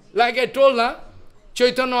 Like I told,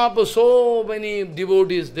 Chaitanya Mahaprabhu, so many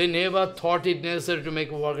devotees, they never thought it necessary to make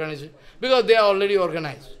an organization, because they are already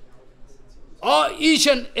organized. Or each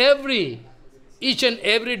and every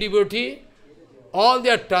devotee, all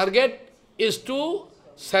their target is to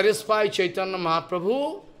satisfy Chaitanya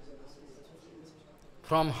Mahaprabhu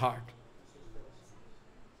from heart.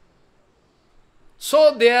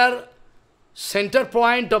 So they are center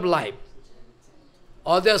point of life,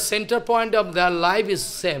 or their center point of their life is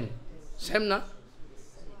same. Same, na?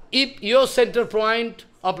 If your center point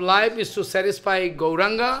of life is to satisfy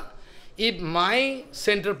Gauranga, if my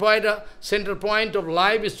center point of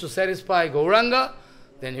life is to satisfy Gauranga,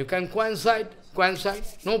 then you can coincide,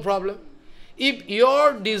 no problem. If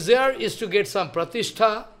your desire is to get some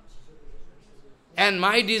pratishtha, and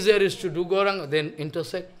my desire is to do Gauranga, then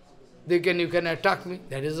intersect. You can attack me.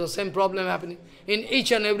 That is the same problem happening in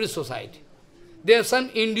each and every society. They have some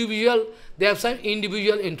individual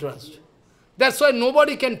interest. That's why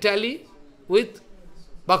nobody can tally with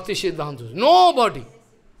Bhakti Siddhanta. Nobody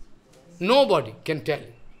can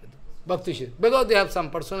tally Bhakti Siddhanta, because they have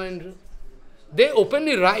some personal interest. They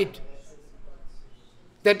openly write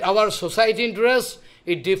that our society interest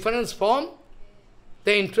is different from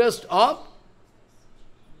the interest of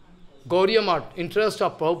Gauriya Math, interest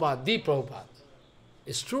of Prabhupada, the Prabhupada.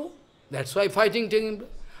 It's true. That's why fighting taking place.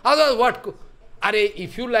 Otherwise, what?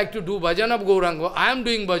 If you like to do bhajan of Gauranga, I am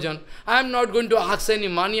doing bhajan. I am not going to ask any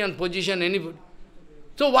money and position anybody.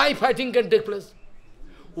 So why fighting can take place?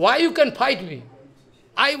 Why you can fight me?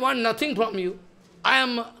 I want nothing from you. I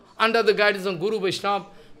am under the guidance of Guru Vaishnava,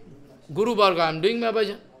 Guru Varga, I am doing my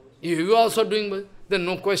bhajan. You are also doing bhajan. Then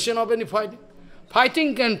no question of any fighting.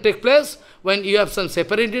 Fighting can take place when you have some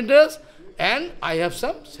separate interest and I have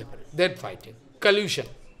some separate. That fighting. Collusion.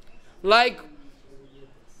 Like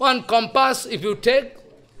one compass, if you take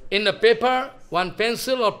in a paper, one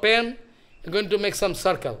pencil or pen, you're going to make some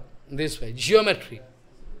circle this way, geometry.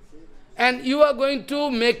 And you are going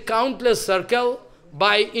to make countless circle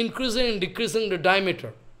by increasing and decreasing the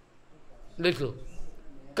diameter. Little.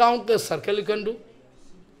 Countless circle you can do.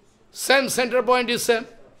 Same center point is same.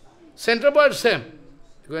 Center point same.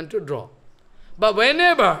 You're going to draw. But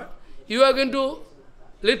whenever you are going to,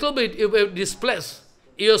 little bit, you will displace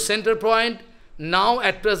your center point. Now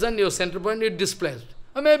at present your center point is displaced.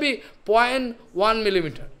 Or maybe 0.1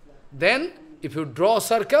 millimeter. Then if you draw a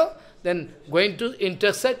circle, then going to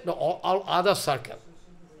intersect the all other circle.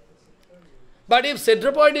 But if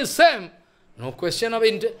center point is same, no question of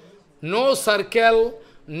no circle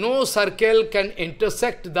can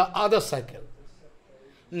intersect the other circle.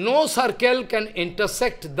 No circle can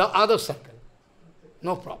intersect the other circle.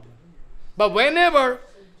 No problem. But whenever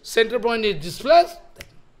center point is displaced,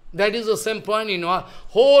 that is the same point in our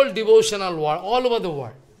whole devotional world, all over the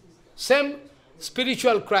world. Same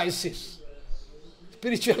spiritual crisis.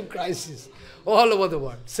 Spiritual crisis all over the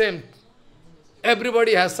world. Same.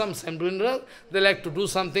 Everybody has some semblance. They like to do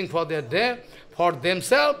something for their day, for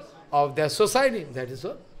themselves, of their society. That is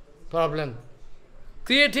a problem.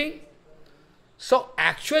 Creating. So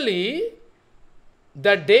actually,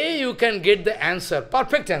 the day you can get the answer,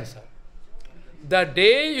 perfect answer, the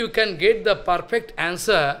day you can get the perfect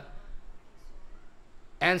answer,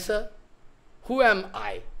 who am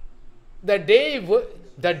I? The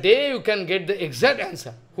day you can get the exact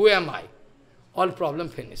answer, who am I? All problem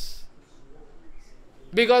finish.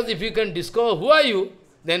 Because if you can discover who are you,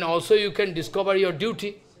 then also you can discover your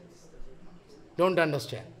duty. Don't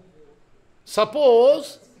understand.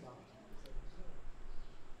 Suppose,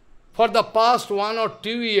 for the past 1 or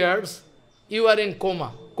 2 years, you are in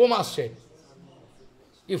coma state.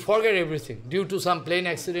 You forget everything due to some plane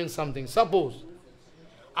accident, something. Suppose,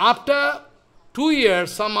 after 2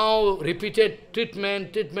 years, somehow repeated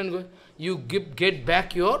treatment, you get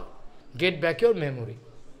back your memory.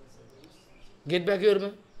 Get back your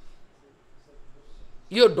memory.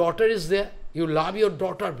 Your daughter is there. You love your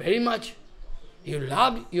daughter very much. You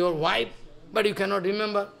love your wife, but you cannot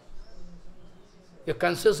remember. Your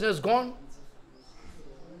consciousness gone.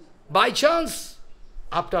 By chance,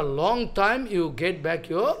 after a long time, you get back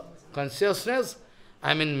your consciousness,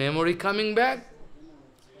 memory coming back.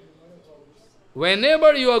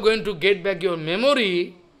 Whenever you are going to get back your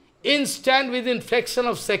memory, instant, within fraction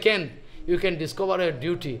of second, you can discover your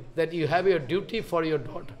duty, that you have your duty for your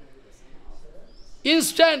daughter.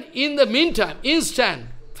 Instant, in the meantime, instant,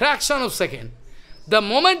 fraction of second. The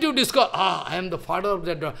moment you discover, I am the father of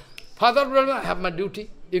that daughter. Father, brother, I have my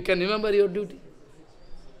duty. You can remember your duty.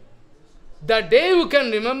 The day you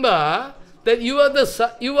can remember that you are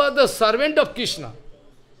the servant of Krishna.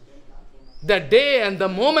 The day and the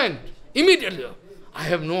moment, immediately, I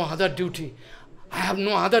have no other duty. I have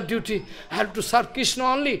no other duty. I have to serve Krishna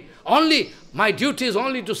only. Only, my duty is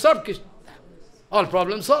only to serve Krishna. All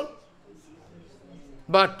problems solved.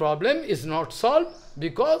 But problem is not solved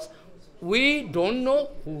because we don't know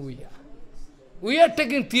who we are. We are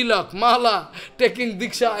taking tilak, mala, taking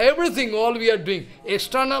diksha, everything, all we are doing.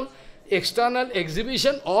 External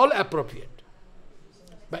exhibition, all appropriate.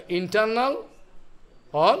 But internal,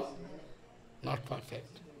 all not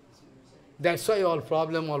perfect. That's why all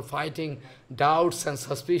problem, all fighting, doubts and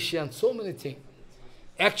suspicion, so many things.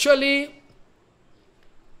 Actually,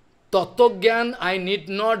 Tattva Gyan I need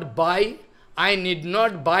not buy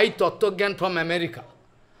Tattva Gyan from America.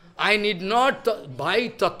 I need not buy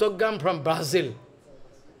Tattva Gyan from Brazil.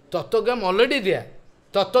 Tattva Gyan already there.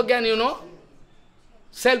 Tattva Gyan, you know,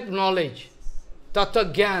 self-knowledge.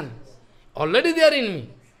 Tattva Gyan, already there in me.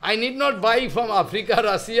 I need not buy from Africa,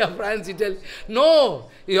 Russia, France, Italy. No,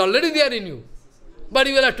 it's already there in you. But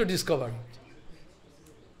you will have to discover it.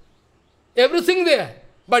 Everything there.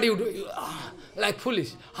 But you like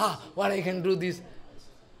foolish. What I can do this?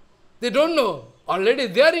 They don't know. Already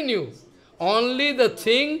there in you. Only the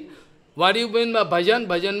thing, what you mean by bhajan?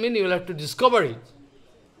 Bhajan means you will have to discover it.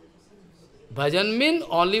 Bhajan means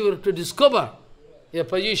only you have to discover your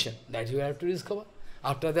position. That you have to discover.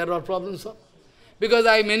 After that, all problems solved. Because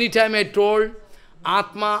many times I told,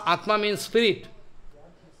 Atma means spirit.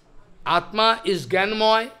 Atma is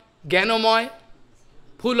Ganomoy,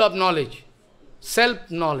 full of knowledge,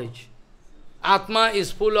 self-knowledge. Atma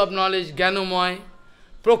is full of knowledge, Ganomoy.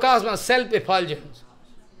 Prakasma, self-effulgence.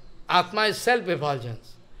 Atma is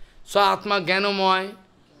self-effulgence. So Atma, Ganomoy,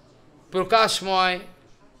 Prakashmoy,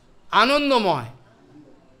 Anandamoy.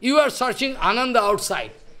 You are searching Ananda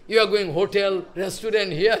outside. You are going hotel,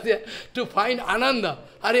 restaurant, here, there, to find Ananda.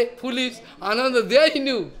 Are foolish, Ananda there in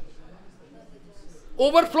you.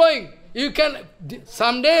 Overflowing. You can,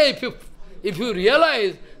 someday if you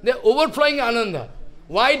realize, they are overflowing Ananda.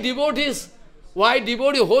 Why devotees,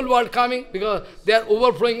 whole world coming? Because they are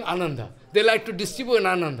overflowing Ananda. They like to distribute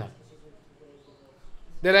Ananda.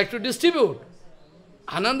 They like to distribute.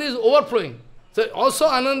 Ananda is overflowing. So also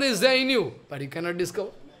Ananda is there in you, but you cannot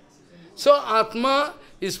discover. So Atma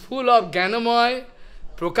is full of Ganamoy,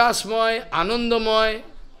 Prakashmoy, Anandamoy,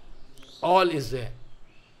 all is there.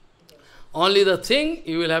 Only the thing,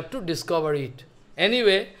 you will have to discover it.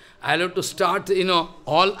 Anyway, I will have to start,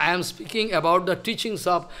 all I am speaking about the teachings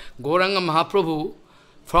of Gauranga Mahaprabhu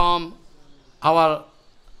from our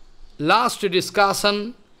last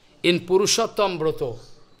discussion in Purushottam Vrata.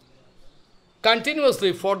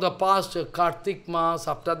 Continuously for the past Kartik Mas,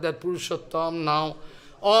 after that Purushottam, now,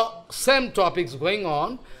 same topics going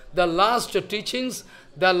on. The last teachings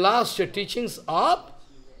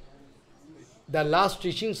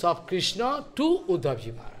of Krishna to Uddhava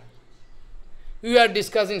Ji Maharaj. We are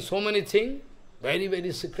discussing so many things, very,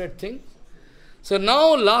 very secret things. So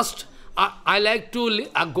now last, I like to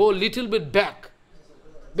go little bit back.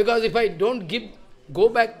 Because if I don't go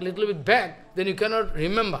back little bit back, then you cannot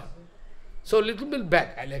remember. So little bit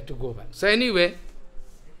back, I like to go back. So anyway,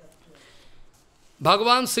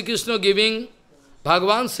 Bhagavan Sri Krsna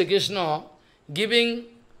giving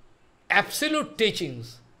absolute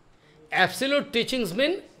teachings. Absolute teachings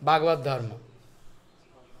mean Bhagavad Dharma.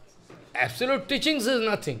 Absolute teachings is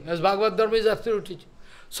nothing, as Bhagavad Dharma is absolute teaching.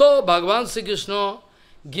 So Bhagavan Sri Krsna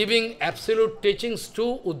giving absolute teachings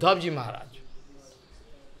to Uddhava Ji Maharaj.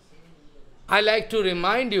 I like to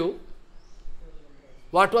remind you,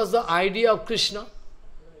 what was the idea of Krishna?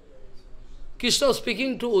 Krishna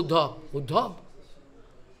speaking to Uddhava. Uddhava,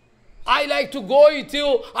 I like to go with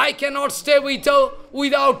you, I cannot stay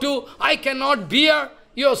without you, I cannot bear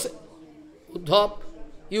your... Uddhava,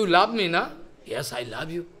 you love me, na? Yes, I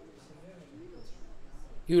love you.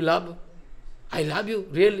 You love? I love you,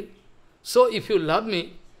 really. So if you love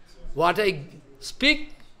me, what I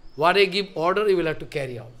speak, what I give order, you will have to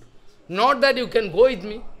carry out. Not that you can go with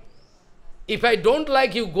me. If I don't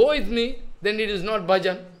like you go with me, then it is not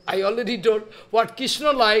bhajan. I already told, what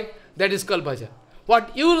Krishna like, that is called bhajan.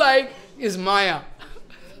 What you like is maya.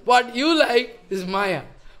 What you like is maya.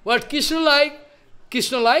 What Krishna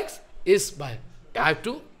likes is bhajan. I have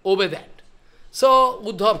to obey that. So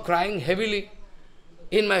Uddhava crying heavily.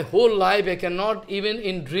 In my whole life, I cannot even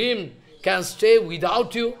in dream can stay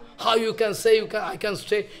without you. How you can say I can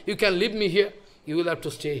stay? You can leave me here. You will have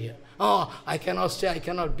to stay here. Oh, I cannot stay. I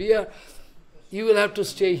cannot be here. You will have to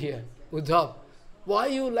stay here. Uddhava, why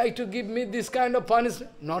you like to give me this kind of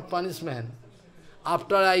punishment? Not punishment.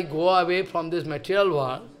 After I go away from this material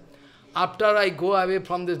world,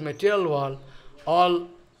 all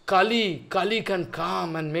Kali can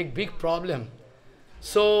come and make big problem.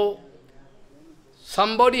 So,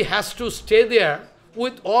 somebody has to stay there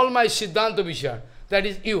with all my Siddhanta Vishar. That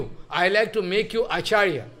is you. I like to make you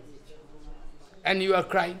Acharya. And you are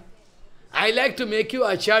crying. I like to make you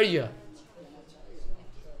Acharya.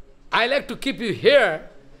 I like to keep you here.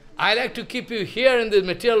 I like to keep you here in the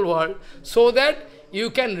material world so that you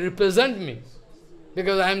can represent me.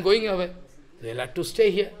 Because I am going away. They like to stay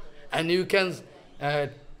here. And you can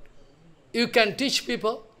teach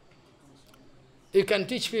people. You can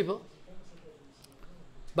teach people.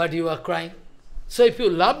 But you are crying. So if you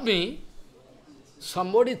love me,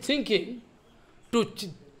 somebody thinking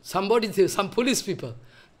some police people,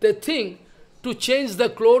 they think to change the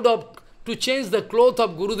cloth of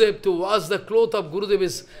Gurudev, to wash the cloth of Gurudev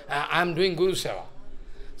is, I am doing Guru Seva.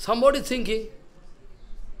 Somebody thinking,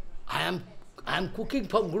 I am cooking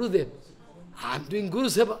for Gurudev. I am doing Guru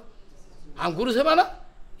Seva. I am Guru Seva, na?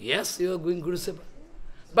 Yes, you are doing Guru Seva.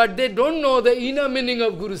 But they don't know the inner meaning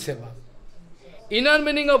of Guru Seva. Inner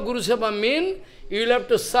meaning of Guru Seva means you will have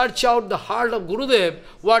to search out the heart of Gurudev.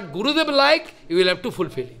 What Gurudev like, you will have to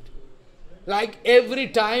fulfill it. Like every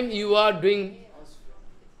time you are doing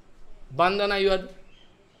bandhana,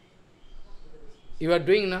 you are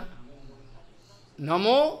doing, na?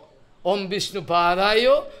 Namo Om Vishnu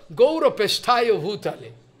Padayo Gaura Preshtayo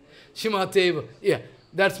Bhutale. Shimateva. Yeah,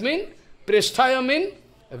 that means, Preshtayo means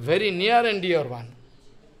a very near and dear one.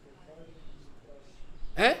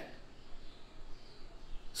 Eh?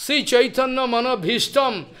 Sri Chaitanya Mano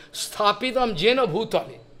Bhishtam Sthapitam Jena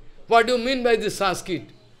Bhutale. What do you mean by this Sanskrit?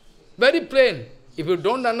 Very plain. If you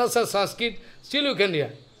don't understand Sanskrit, still you can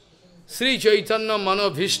hear. Sri Chaitanya Mano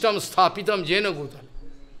Bhishtam Sthapitam Jena Bhutale.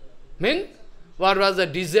 Mean, what was the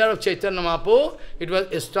desire of Chaitanya Mahaprabhu? It was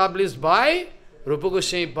established by Rupa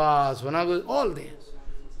Goswami Pas, all there.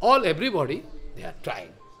 All, everybody, they are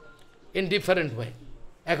trying. In different way,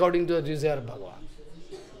 according to the desire of Bhagavan.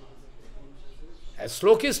 A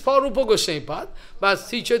sloka is for Rupa Goswami Pas, but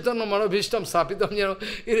Sri Chaitanya Mano Bhishtam Sthapitam,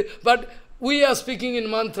 but we are speaking in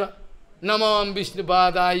mantra. Namam Vishnu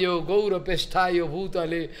Padayo Gaura Peshtayo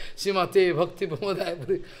Bhutale Simate Bhakti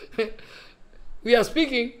Pramodaya. We are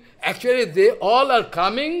speaking, actually they all are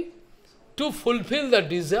coming to fulfill the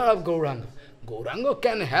desire of Gauranga. Gauranga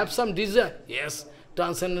can have some desire, yes,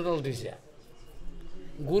 transcendental desire.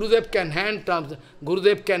 Gurudev can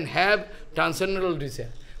have transcendental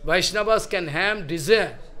desire. Vaishnavas can have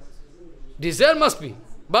desire. Desire must be,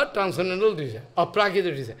 but transcendental desire,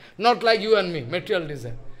 aprakita desire. Not like you and me, material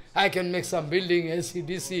desire. I can make some building, AC,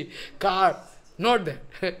 DC, car. Not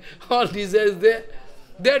that. All desire is there.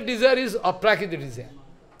 Their desire is aprakita desire.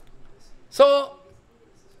 So,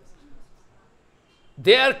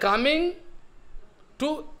 they are coming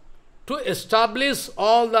to establish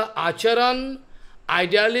all the acharan,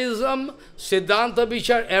 idealism, siddhanta,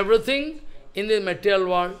 vichar, everything in the material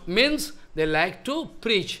world. Means they like to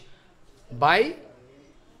preach by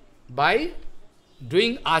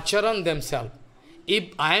doing acharan themselves.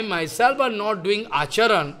 If I myself are not doing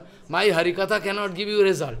acharan, my Harikatha cannot give you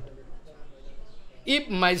result. If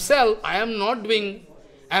myself I am not doing,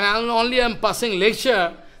 and I am passing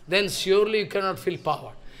lecture, then surely you cannot feel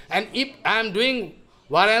power. And if I am doing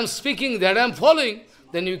what I am speaking, that I am following,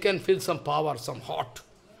 then you can feel some power, some hot.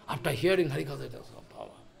 After hearing Harikatha, there is some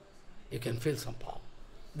power. You can feel some power.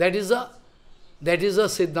 That is a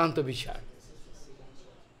Siddhanta Vichar.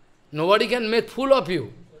 Nobody can make fool of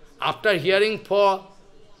you. After hearing for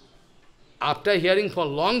a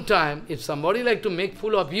long time, if somebody like to make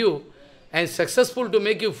fool of you and successful to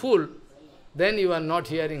make you fool, then you are not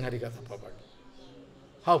hearing Harikatha properly.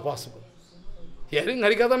 How possible? Hearing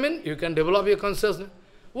Harikatha means you can develop your consciousness.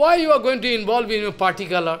 Why you are going to involve in your party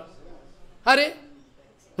color? Hare?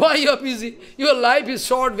 Why you are busy? Your life is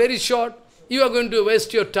short, very short. You are going to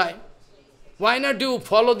waste your time. Why not you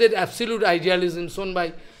follow that absolute idealism shown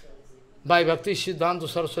by Bhakti Siddhanta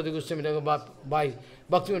Saraswati Goswami, by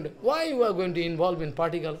Bhakti? Why you are going to involve in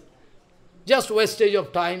party color? Just wastage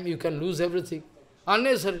of time, you can lose everything.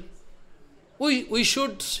 Unnecessary. We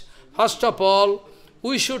should, first of all,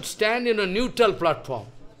 we should stand in a neutral platform.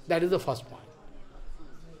 That is the first point.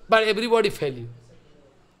 But everybody fail you.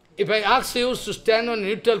 If I ask you to stand on a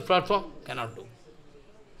neutral platform, cannot do.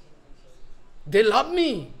 They love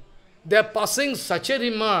me. They are passing such a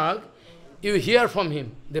remark, you hear from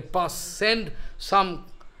him. They send some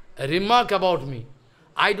remark about me.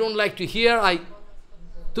 I don't like to hear, I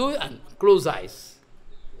do and close eyes.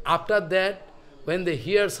 After that, when they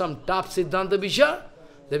hear some tough Siddhanta Vichar,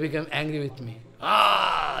 they become angry with me.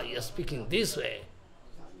 Ah, you are speaking this way.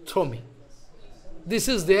 Throw me. This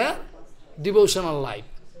is their devotional life.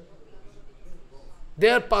 They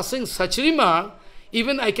are passing such remark,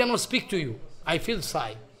 even I cannot speak to you. I feel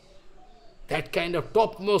shy. That kind of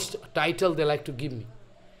topmost title they like to give me.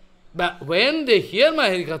 But when they hear my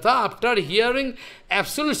Harikatha, after hearing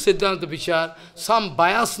absolute Siddhanta Vichar, some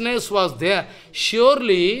biasness was there.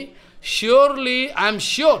 Surely, I am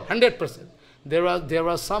sure, 100%, there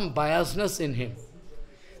was some biasness in him.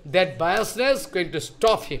 That biasness is going to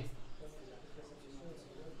stop him.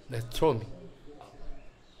 They throw me.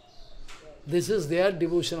 This is their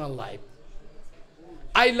devotional life.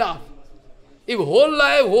 I laugh. If whole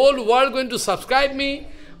life, whole world going to subscribe me,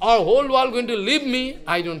 or whole world going to leave me,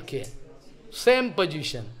 I don't care. Same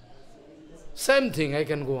position. Same thing, I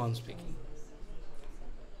can go on speaking.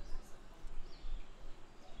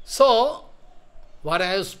 So, what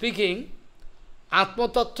I was speaking, Atma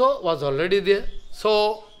Tattva was already there.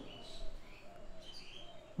 So,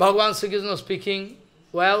 Bhagavan Sri Krsna speaking,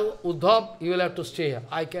 well, Uddhav, you will have to stay here.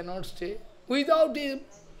 I cannot stay. Without him,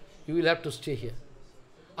 you will have to stay here.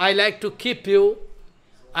 I like to keep you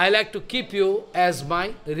as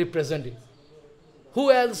my representative.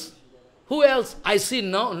 Who else? Who else? I see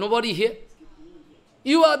nobody here.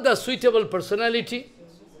 You are the suitable personality.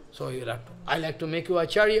 So you have to. I like to make you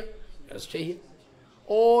Acharya. You have to stay here.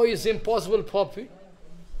 Oh, it's impossible for me.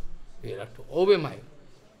 You have to obey my.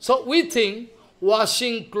 So we think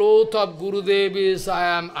washing clothes of Gurudev is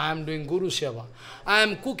I am doing Guru Seva. I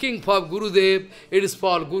am cooking for Gurudev, it is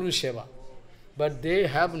for Guru Seva. But they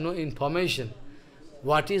have no information.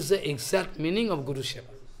 What is the exact meaning of Guru Seva?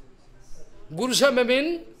 Guru Seva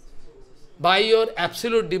means, by your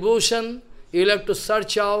absolute devotion, you will have to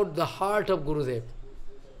search out the heart of Gurudev.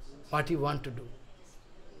 What you want to do.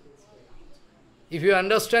 If you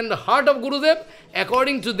understand the heart of Gurudev,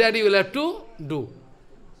 according to that you will have to do.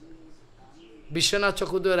 Vishwanath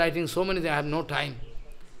Chakravarti writing so many things, I have no time.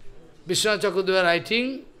 Vishwanath Chakravarti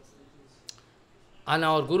writing, and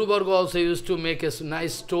our Guru Varga also used to make a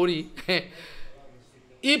nice story.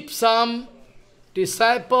 If some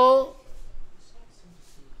disciple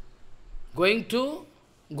going to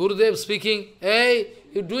Gurudev speaking, hey,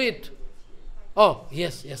 you do it. Oh,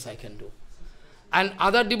 yes, yes, I can do. And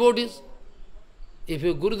other devotees, if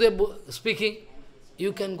you Gurudev speaking,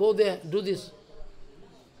 you can go there, do this.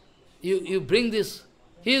 You bring this.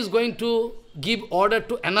 He is going to give order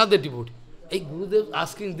to another devotee. Hey, Gurudev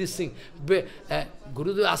asking this thing.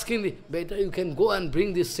 Gurudev asking this, better you can go and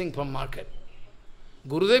bring this thing from market.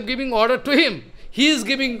 Gurudev giving order to him. He is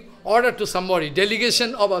giving order to somebody,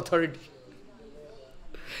 delegation of authority.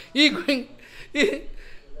 He going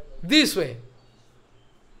this way.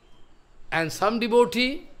 And some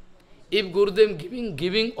devotee, if Gurudev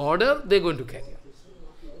giving order, they are going to carry on.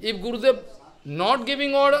 If Gurudev not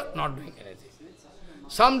giving order, not doing anything.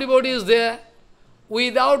 Some devotee is there,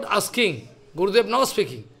 without asking, Gurudev not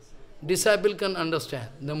speaking, disciple can understand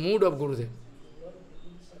the mood of Gurudev.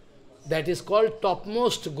 That is called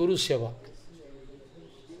topmost Guru Seva.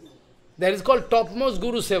 That is called topmost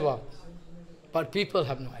Guru Seva. But people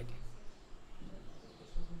have no idea.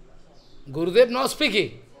 Gurudev not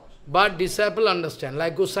speaking, but disciple understand,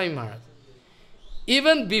 like Goswami Maharaj.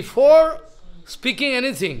 Even before speaking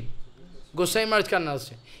anything, Goswami Maharaj can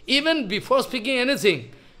understand. Even before speaking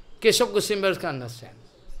anything, Keshav Goswami Maharaj can understand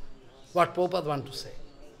what Prabhupada want to say.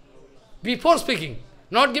 Before speaking,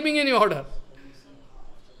 not giving any order,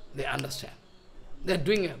 they understand. They are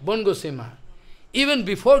doing it. Bon Goswami Maharaj. Even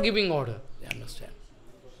before giving order, they understand.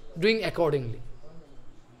 Doing accordingly.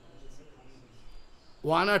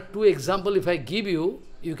 One or two examples if I give you,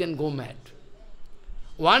 you can go mad.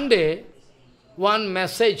 One day, one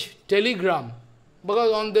message, telegram,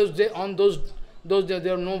 because on those days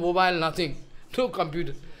there are no mobile, nothing, no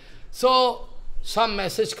computer. So, some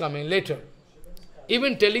message coming later.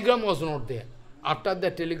 Even telegram was not there. After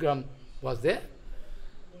the telegram was there,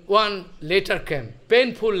 one letter came,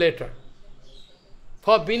 painful letter,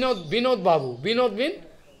 for Binod Babu. Binod means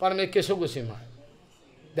Paramekesha Keshav Goswami Maharaj.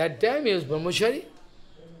 That time he was Brahmachari.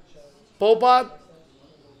 Prabhupada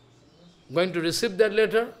going to receive that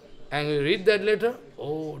letter and read that letter.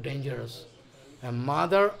 Oh, dangerous. A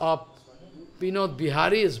mother of Binod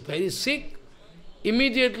Bihari is very sick.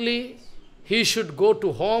 Immediately he should go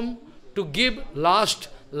to home to give last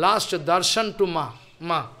darshan to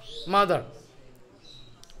mother.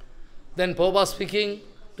 Then Prabhupada speaking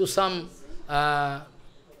to some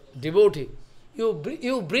devotee,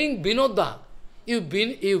 you bring Binodda, you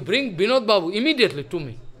bring Binod Babu immediately to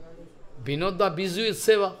me. Binodda busy with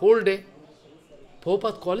seva whole day.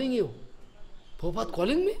 Prabhupada calling you. Prabhupada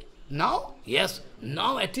calling me? Now? Yes.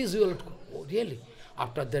 Now at least you will go. Oh, really?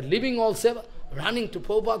 After that leaving all seva, running to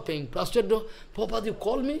Prabhupada, paying prostrate, Prabhupada, you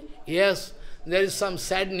call me? Yes. There is some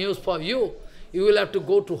sad news for you. You will have to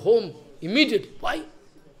go to home immediately. Why?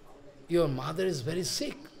 Your mother is very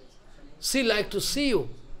sick. She like to see you.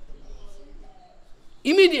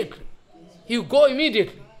 Immediately. You go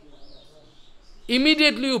immediately.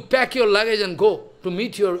 Immediately you pack your luggage and go to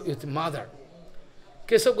meet your mother.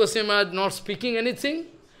 Keshav Goswami Maharaj not speaking anything,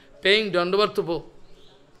 paying dandavat to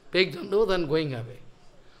paying dandavat and going away.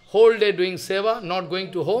 Whole day doing seva, not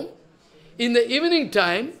going to home. In the evening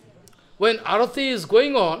time, when arati is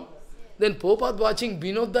going on, Then Prabhupada watching,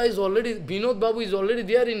 Binod Babu is already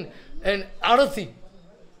there in Arati.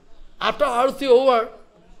 After Arati over,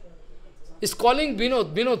 is calling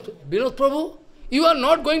Binod Prabhu, you are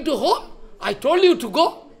not going to home? I told you to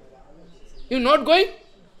go. You not going?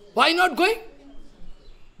 Why not going?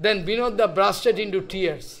 Then Binod bursted into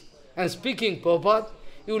tears and speaking, Prabhupada,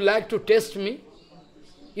 you like to test me?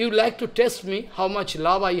 You like to test me how much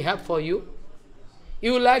love I have for you?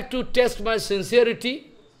 You like to test my sincerity?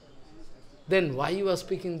 Then why you are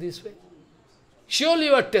speaking this way? Surely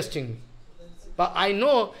you are testing me. But I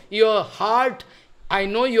know your heart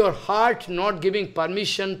not giving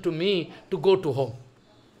permission to me to go to home.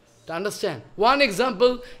 To understand? One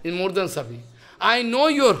example is more than sufficient. I know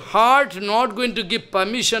your heart not going to give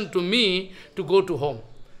permission to me to go to home.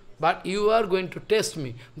 But you are going to test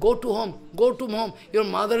me. Go to home. Go to home. Your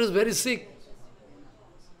mother is very sick.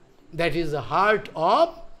 That is the heart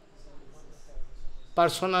of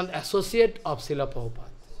personal associate of Srila Prabhupada.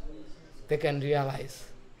 They can realize.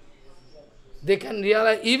 They can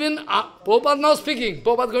realize, even Prabhupada now speaking,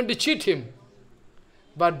 Prabhupada is going to cheat him.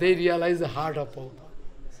 But they realize the heart of Prabhupada.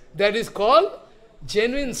 That is called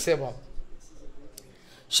genuine seva.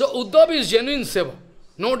 So Uddhava is genuine seva,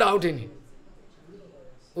 no doubt in it.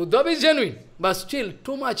 Uddhava is genuine, but still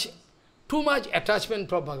too much attachment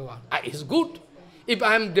for Bhagavan. It's good. If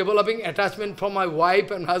I am developing attachment for my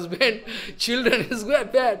wife and husband, children, is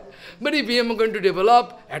bad. But if I am going to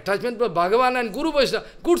develop attachment for Bhagavan and Guru Vaishnava,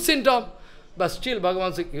 good symptom. But still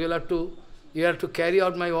Bhagavan says, you have to carry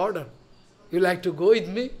out my order. You like to go with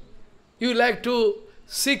me? You like to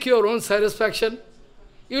seek your own satisfaction?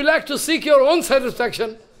 You like to seek your own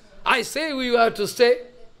satisfaction? I say you have to stay.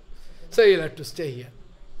 So you have to stay here.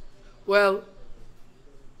 Well,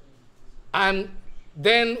 and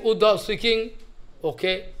then Uddhava speaking,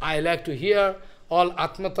 okay, I like to hear all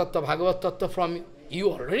Atma Tattva, Bhagavat Tattva from you.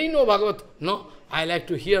 You already know Bhagavat. No, I like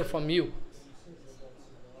to hear from you.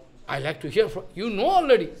 I like to hear from you. Know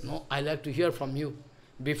already. No, I like to hear from you.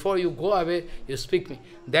 Before you go away, you speak me.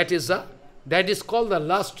 That is called the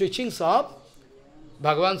last teachings of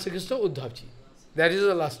Bhagavan Sri Krishna, Uddhava Ji. That is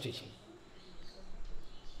the last teaching.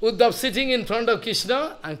 Uddhava sitting in front of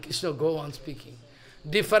Krishna, and Krishna go on speaking.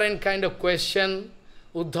 Different kind of question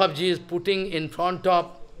Uddhava Ji is putting in front of,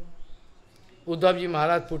 Uddhava Ji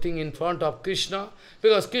Maharaj putting in front of Krishna,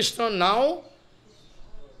 because Krishna now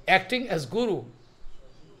acting as Guru.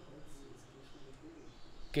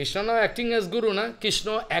 Krishna now acting as Guru, na?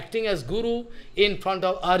 Krishna acting as Guru in front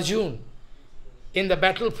of Arjuna in the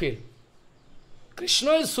battlefield.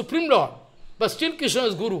 Krishna is Supreme Lord, but still Krishna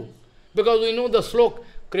is Guru. Because we know the slok,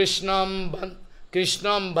 Krishnam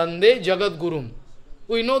Bande Jagat Gurum.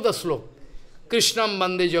 We know the slok. Krishnam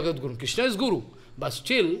Bande Jagat Gurum. Krishna is Guru, but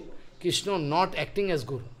still Krishna not acting as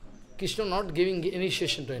Guru. Krishna not giving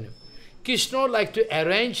initiation to anyone. Krishna like to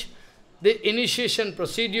arrange the initiation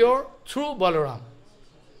procedure through Balaram.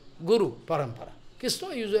 Guru, Parampara.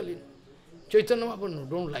 Krishna usually, Chaitanya Mahaprabhu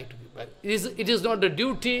don't like to give back. It is not the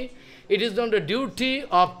duty, it is not the duty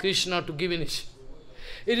of Krishna to give initiation.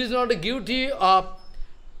 It is not the duty of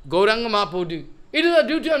Gauranga Mahaprabhu. It is the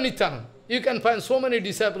duty of Nityananda. You can find so many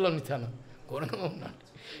disciples of Nityananda. Gauranga Mahaprabhu not.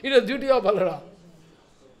 It is the duty of Balaram.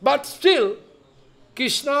 But still,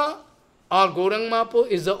 Krishna or Gauranga Mahaprabhu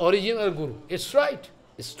is the original Guru. It's right.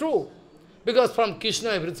 It's true. Because from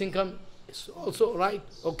Krishna everything comes. It's also right.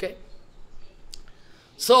 Okay.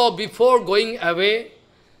 So before going away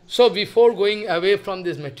from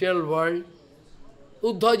this material world,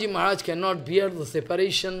 Uddhava Ji Maharaj cannot bear the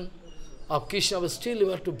separation of Krishna, but still you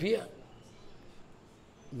have to bear.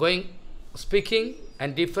 Speaking,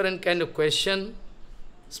 and different kind of question,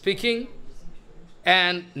 speaking.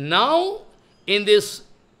 And now, in this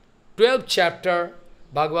 12th chapter,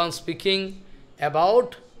 Bhagavan speaking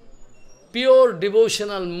about pure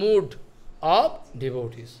devotional mood of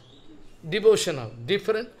devotees. Devotional,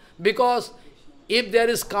 different, because if there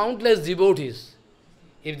is countless devotees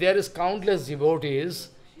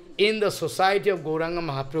in the society of Gauranga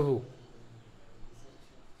Mahaprabhu,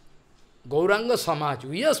 Gauranga Samaj,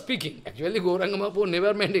 we are speaking, actually Gauranga Mahaprabhu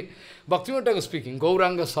never meant it, Bhaktivinoda Thakur speaking,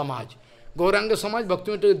 Gauranga Samaj. Gauranga Samaj,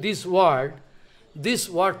 Bhaktivinoda Thakur, this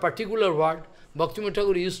word, particular word, Bhaktivinoda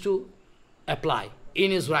Thakur used to apply in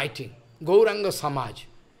his writing, Gauranga Samaj.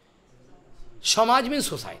 Samaj means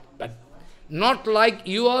society, but not like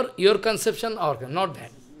your conception or not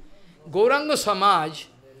that. Gauranga Samaj,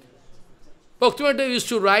 Bhaktivinoda used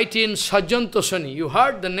to write in Sajjan Toshani. You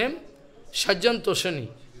heard the name? Sajjan Toshani.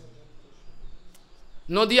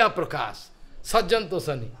 Nadia Prakash, Sajjan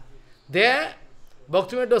Toshani. There,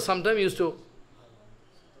 Bhaktivinoda sometimes used to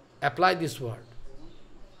apply this word.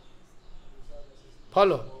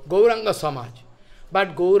 Follow. Gauranga Samaj.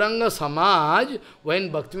 But Gauranga Samaj,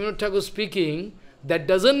 when Bhaktivinoda Thakur is speaking, that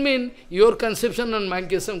doesn't mean your conception and my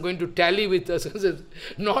conception going to tally with us.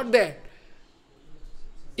 Not that.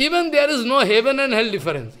 Even there is no heaven and hell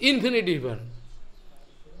difference, infinite difference.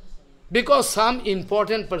 Because some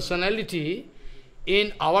important personality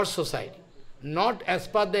in our society, not as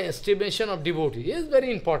per the estimation of devotee, he is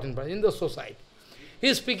very important in the society. He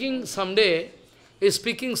is speaking someday to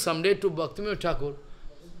Bhaktivinoda Thakur.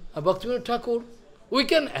 Bhaktivinoda Thakur, we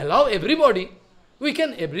can allow everybody, we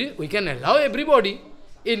can allow everybody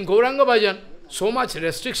in Gauranga Bhajan, so much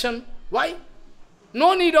restriction. Why?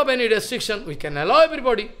 No need of any restriction, we can allow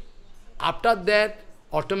everybody. After that,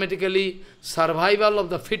 automatically, survival of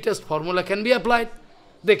the fittest formula can be applied.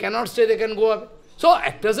 They cannot stay, they can go up. So,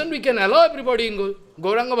 at present, we can allow everybody in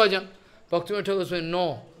Gauranga Bhajan. Bhaktivinoda Thakur says,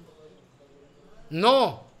 no.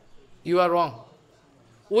 No, you are wrong.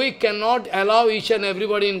 We cannot allow each and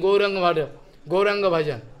everybody in Gauranga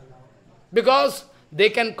Bhajan. Because they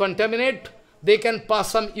can contaminate, they can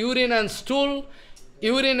pass some urine and stool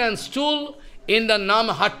in the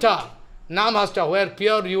Namhatta, where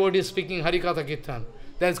pure devotee is speaking Harikatha Kirtan.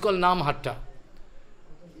 That is called Namhatta.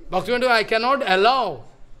 Bhaktivinoda, I cannot allow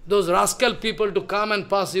those rascal people to come and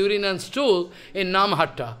pass urine and stool in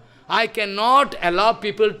Namhatta. I cannot allow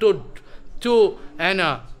people to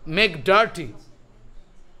make dirty.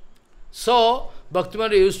 So,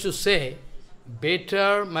 Bhaktivinoda used to say,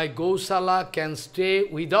 better my Gosala can stay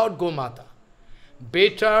without Gomata.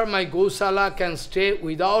 Better my Gosala can stay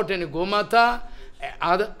without any Gomata,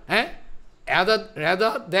 rather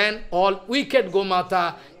than all wicked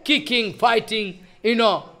Gomata, kicking, fighting,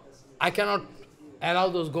 I cannot allow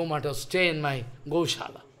those Gomatas stay in my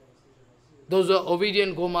Goshala. Those are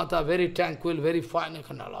obedient Gomata, very tranquil, very fine, I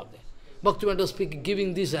can allow them. Bhaktivinoda speaking,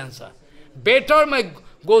 giving this answer. Better my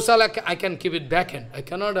Gosala, I can keep it back end. I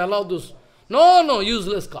cannot allow those. No,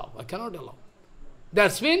 useless cow. I cannot allow.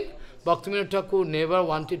 That's mean Bhaktivinoda Thakur never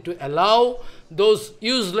wanted to allow those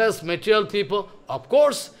useless material people. Of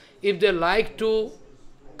course, if they like to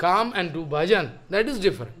come and do bhajan, that is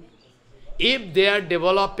different. If they are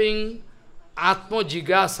developing Atma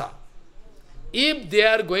Jigasa, if they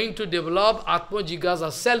are going to develop Atma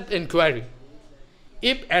Jigasa, self-inquiry,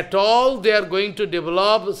 if at all they are going to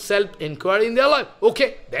develop self-inquiry in their life,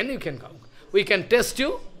 okay, then you can come. We can test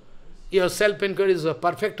you. Your self-inquiry is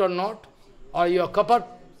perfect or not, or you are kapat,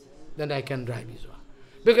 then I can drive you.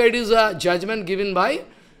 Because it is a judgment given by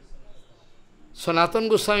Sanatana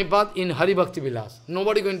Goswami Pad in Hari Bhakti Vilas.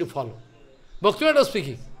 Nobody going to follow. Bhaktivinoda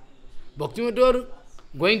speaking. Bhaktivinoda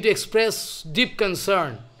going to express deep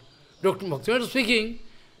concern. Dr. Bhaktivinoda speaking,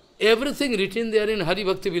 everything written there in Hari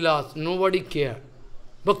Bhakti Vilas, nobody care.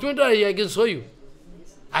 Bhaktivinoda, I can show you.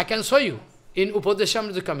 I can show you in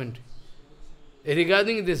Upadeshamrita commentary.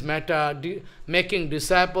 Regarding this matter, making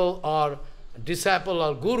disciple or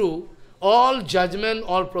guru, all judgment,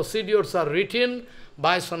 all procedures are written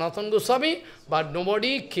by Sanatana Goswami, but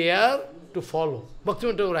nobody care to follow.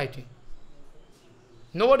 Bhaktivinoda writing.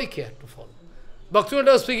 Nobody care to follow.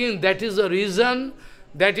 Bhaktivinoda speaking, that is the reason,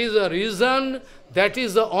 that is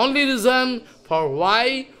the only reason for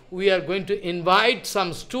why we are going to invite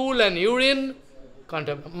some stool and urine,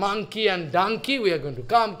 monkey and donkey, we are going to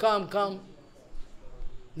come.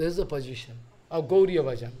 This is the position of Gauriya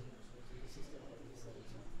Bhajan.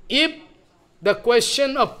 If the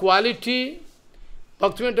question of quality,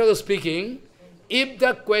 Bhaktivinoda is speaking, if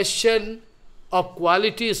the question of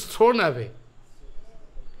quality is thrown away,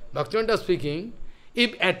 Bhaktivinoda is speaking,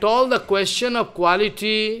 if at all the question of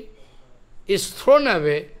quality is thrown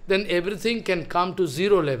away, then everything can come to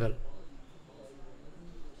zero level.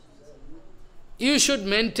 You should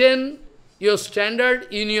maintain your standard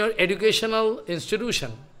in your educational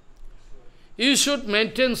institution. You should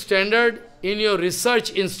maintain standard in your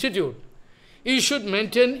research institute. You should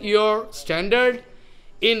maintain your standard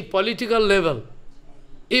in political level.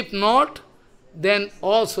 If not, then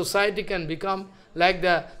all society can become like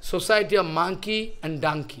the society of monkey and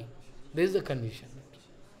donkey. This is the condition.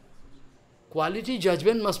 Quality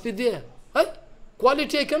judgment must be there.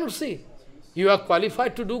 Quality I cannot see. You are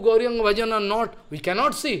qualified to do Gauranga Bhajan or not, we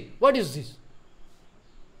cannot see. What is this?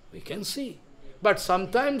 We can see. But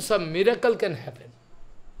sometimes some miracle can happen.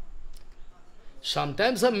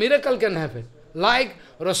 Sometimes a miracle can happen. Like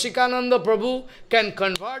Rasikananda Prabhu can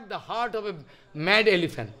convert the heart of a mad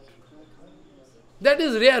elephant. That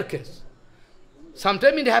is rare case.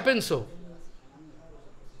 Sometimes it happens so.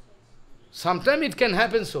 Sometimes it can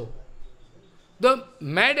happen so. The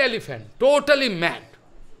mad elephant, totally mad.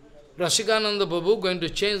 Rasikananda Prabhu going to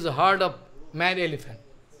change the heart of mad elephant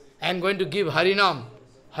and going to give Harinam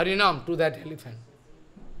to that elephant.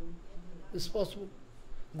 It's possible.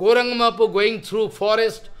 Gauranga Mahaprabhu going through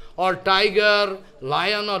forest or tiger,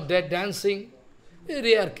 lion or dead dancing, a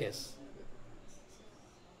rare case.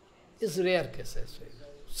 It's rare case.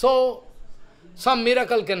 So, some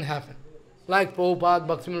miracle can happen. Like Prabhupada,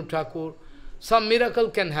 Bhaktivinoda Thakur, some miracle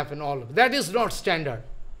can happen all of. That is not standard.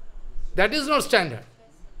 That is not standard.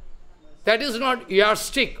 That is not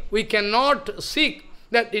yardstick. We cannot seek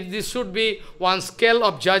that this should be one scale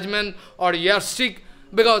of judgment or yardstick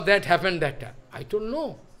because that happened that time. I don't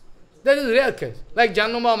know. That is rare case. Like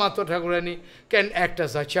Janama Mata Thakurani can act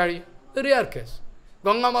as Acharya. A rare case.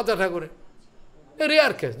 Ganga Mata Thakurani. A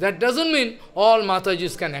rare case. That doesn't mean all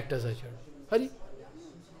Matajis can act as Acharya. Hari?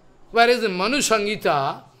 Whereas in Manu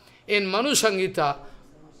Sangita,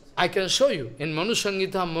 I can show you, in Manu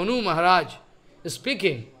Sangita, Manu Maharaj is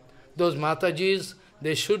speaking, those Matajis,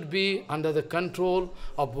 they should be under the control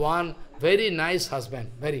of one very nice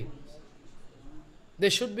husband, very. They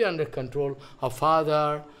should be under control of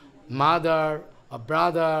father, mother, a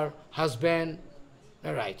brother, husband,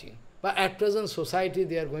 they're writing. But at present society,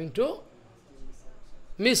 they are going to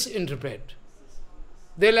misinterpret.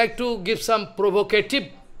 They like to give some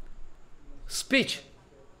provocative speech.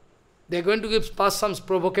 They're going to pass some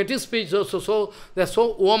provocative speech also, so that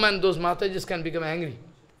women, those Matajis can become angry.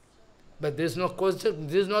 But there is no question,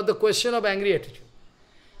 this is not the question of angry attitude.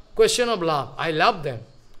 Question of love. I love them.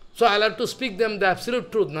 So I'll have to speak them the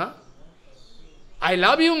absolute truth, na? I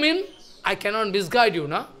love you mean I cannot misguide you,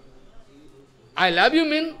 na? I love you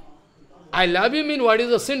mean what is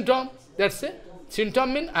the symptom? That's it.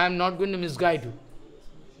 Symptom mean I am not going to misguide you.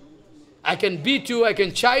 I can beat you, I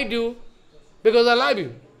can chide you, because I love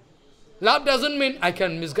you. Love doesn't mean I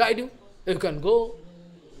can misguide you. You can go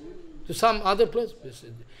to some other place.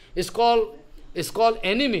 It's called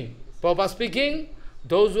enemy. Prabhupada speaking,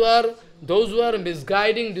 those who are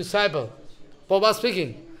misguiding disciple. Prabhupada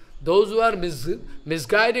speaking, those who are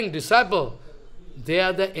misguiding disciple, they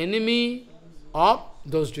are the enemy of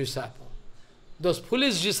those disciples. Those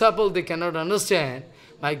foolish disciples, they cannot understand,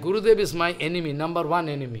 my Gurudev is my enemy, number one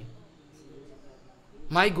enemy.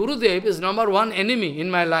 My Gurudev is number one enemy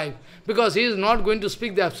in my life, because he is not going to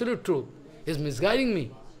speak the absolute truth. He is misguiding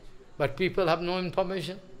me. But people have no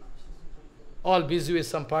information. All busy with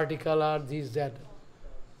some particular, this, that.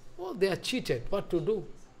 Oh, they are cheated. What to do?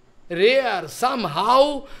 Rare,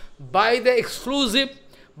 somehow, by the exclusive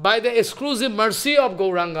mercy of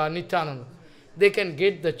Gauranga, Nityananda, they can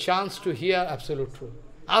get the chance to hear absolute truth.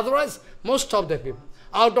 Otherwise, most of the people,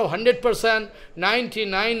 out of 100%,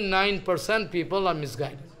 99.9% people are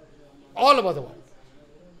misguided. All over the world.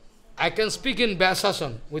 I can speak in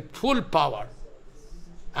Vyasasan with full power.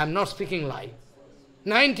 I am not speaking lie.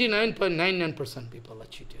 99.99% people are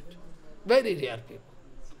cheated. Very rare people.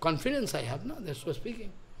 Confidence I have, no? That's why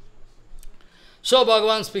speaking. So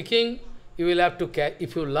Bhagavan speaking, you will have to,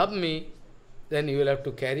 if you love me, then you will have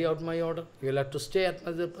to carry out my order. You will have to stay at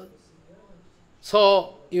my place.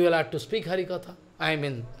 So you will have to speak Harikatha. I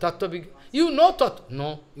mean, Tattva. You know Tattva.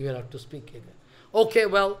 No, you will have to speak again. Okay,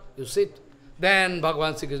 well, you sit. Then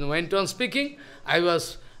Bhagavan Sri Krsna went on speaking. I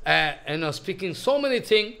was speaking so many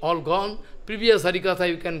things, all gone. Previous Harikatha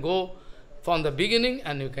you can go from the beginning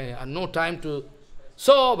and you can have no time to.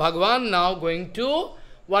 So Bhagavan now going to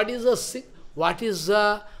what is the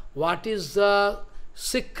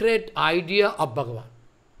secret idea of Bhagavan.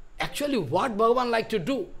 Actually, what Bhagavan like to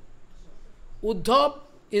do? Uddhava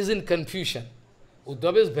is in confusion.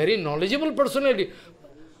 Uddhava is very knowledgeable personality.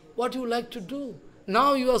 What you like to do?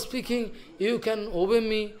 Now you are speaking, you can obey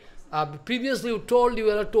me. Previously you told you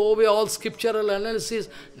have to obey all scriptural analysis.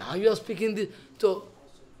 Now you are speaking this. So,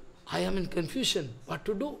 I am in confusion. What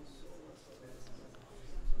to do?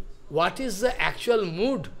 What is the actual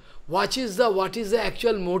mood? What is the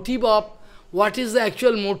actual motive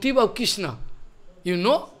of Krishna? You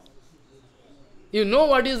know? You know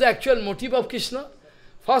what is the actual motive of Krishna?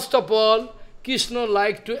 First of all, Krishna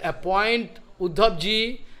liked to appoint Uddhava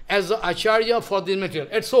Ji as the Acharya for this material.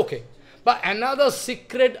 It's okay. But another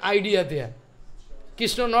secret idea there.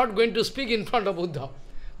 Krishna not going to speak in front of Uddhava,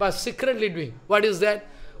 but secretly doing. What is that?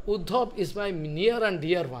 Uddhava is my near and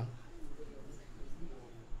dear one.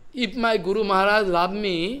 If my Guru Maharaj love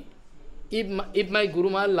me, if my Guru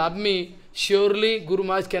Maharaj love me, surely Guru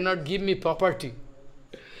Maharaj cannot give me property.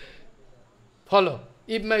 Follow.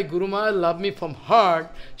 If my Guru Maharaj love me from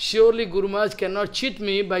heart, surely Guru Maharaj cannot cheat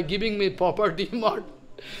me by giving me property.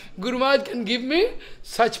 Guru Maharaj can give me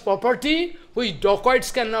such property which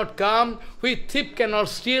dacoits cannot come, which thief cannot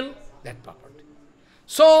steal, that property.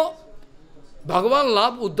 So, Bhagavan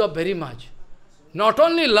loved Uddhava very much. Not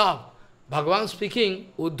only love, Bhagavan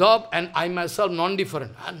speaking, Uddhava and I myself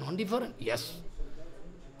non-different. Ah, non-different? Yes.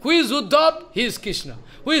 Who is Uddhava? He is Krishna.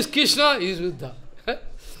 Who is Krishna? He is Uddhava.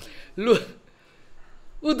 Look,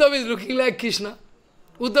 Uddhava is looking like Krishna.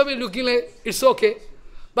 Uddhava is looking like, it's okay.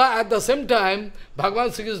 But at the same time,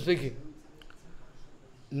 Bhagavan Sri Krsna is speaking.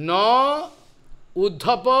 Na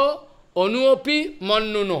Uddhava anuopi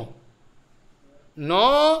mannuno.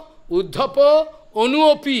 Na Uddhava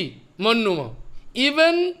anuopi mannuno.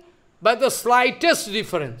 Even by the slightest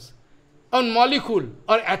difference on molecule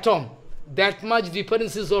or atom, that much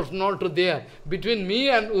difference is not there between me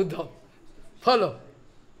and Uddhava. Follow?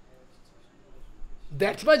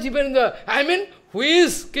 That much difference. I mean, who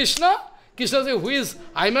is Krishna? Krishna says, who is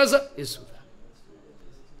I myself? Is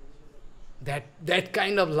Uddhava. That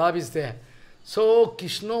kind of love is there. So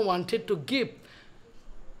Krishna wanted to give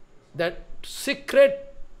that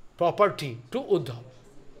secret property to Uddhava.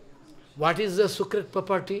 What is the secret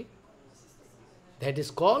property? That is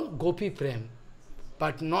called Gopi Prem.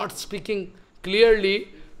 But not speaking clearly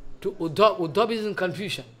to Uddhava. Uddhava is in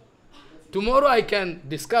confusion. Tomorrow I can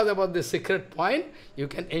discuss about the secret point. You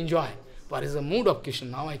can enjoy. What is the mood of Krishna?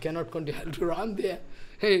 Now I cannot continue to run there.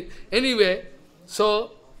 Anyway,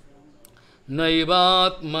 so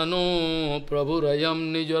Naivat mano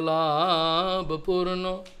prabhurayam nijala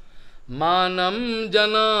purno manam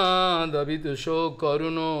jana davidusho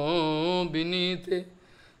karuno binite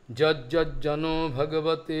jajjano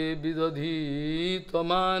bhagavate vidadhi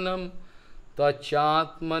tamanam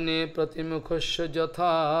tachatmane pratimukhasya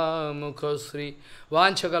jatha mukhasri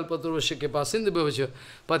vanchakalpaturvasya kepasindu bhavasya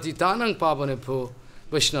patitanang pavanebhyo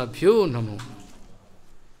vaishnabhyo namo.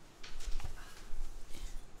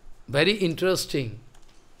 Very interesting.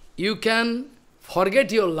 You can forget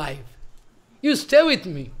your life. You stay with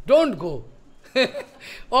me. Don't go.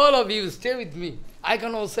 All of you stay with me. I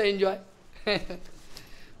can also enjoy.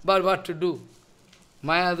 But what to do?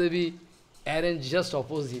 Maya Devi arranged just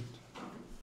opposite.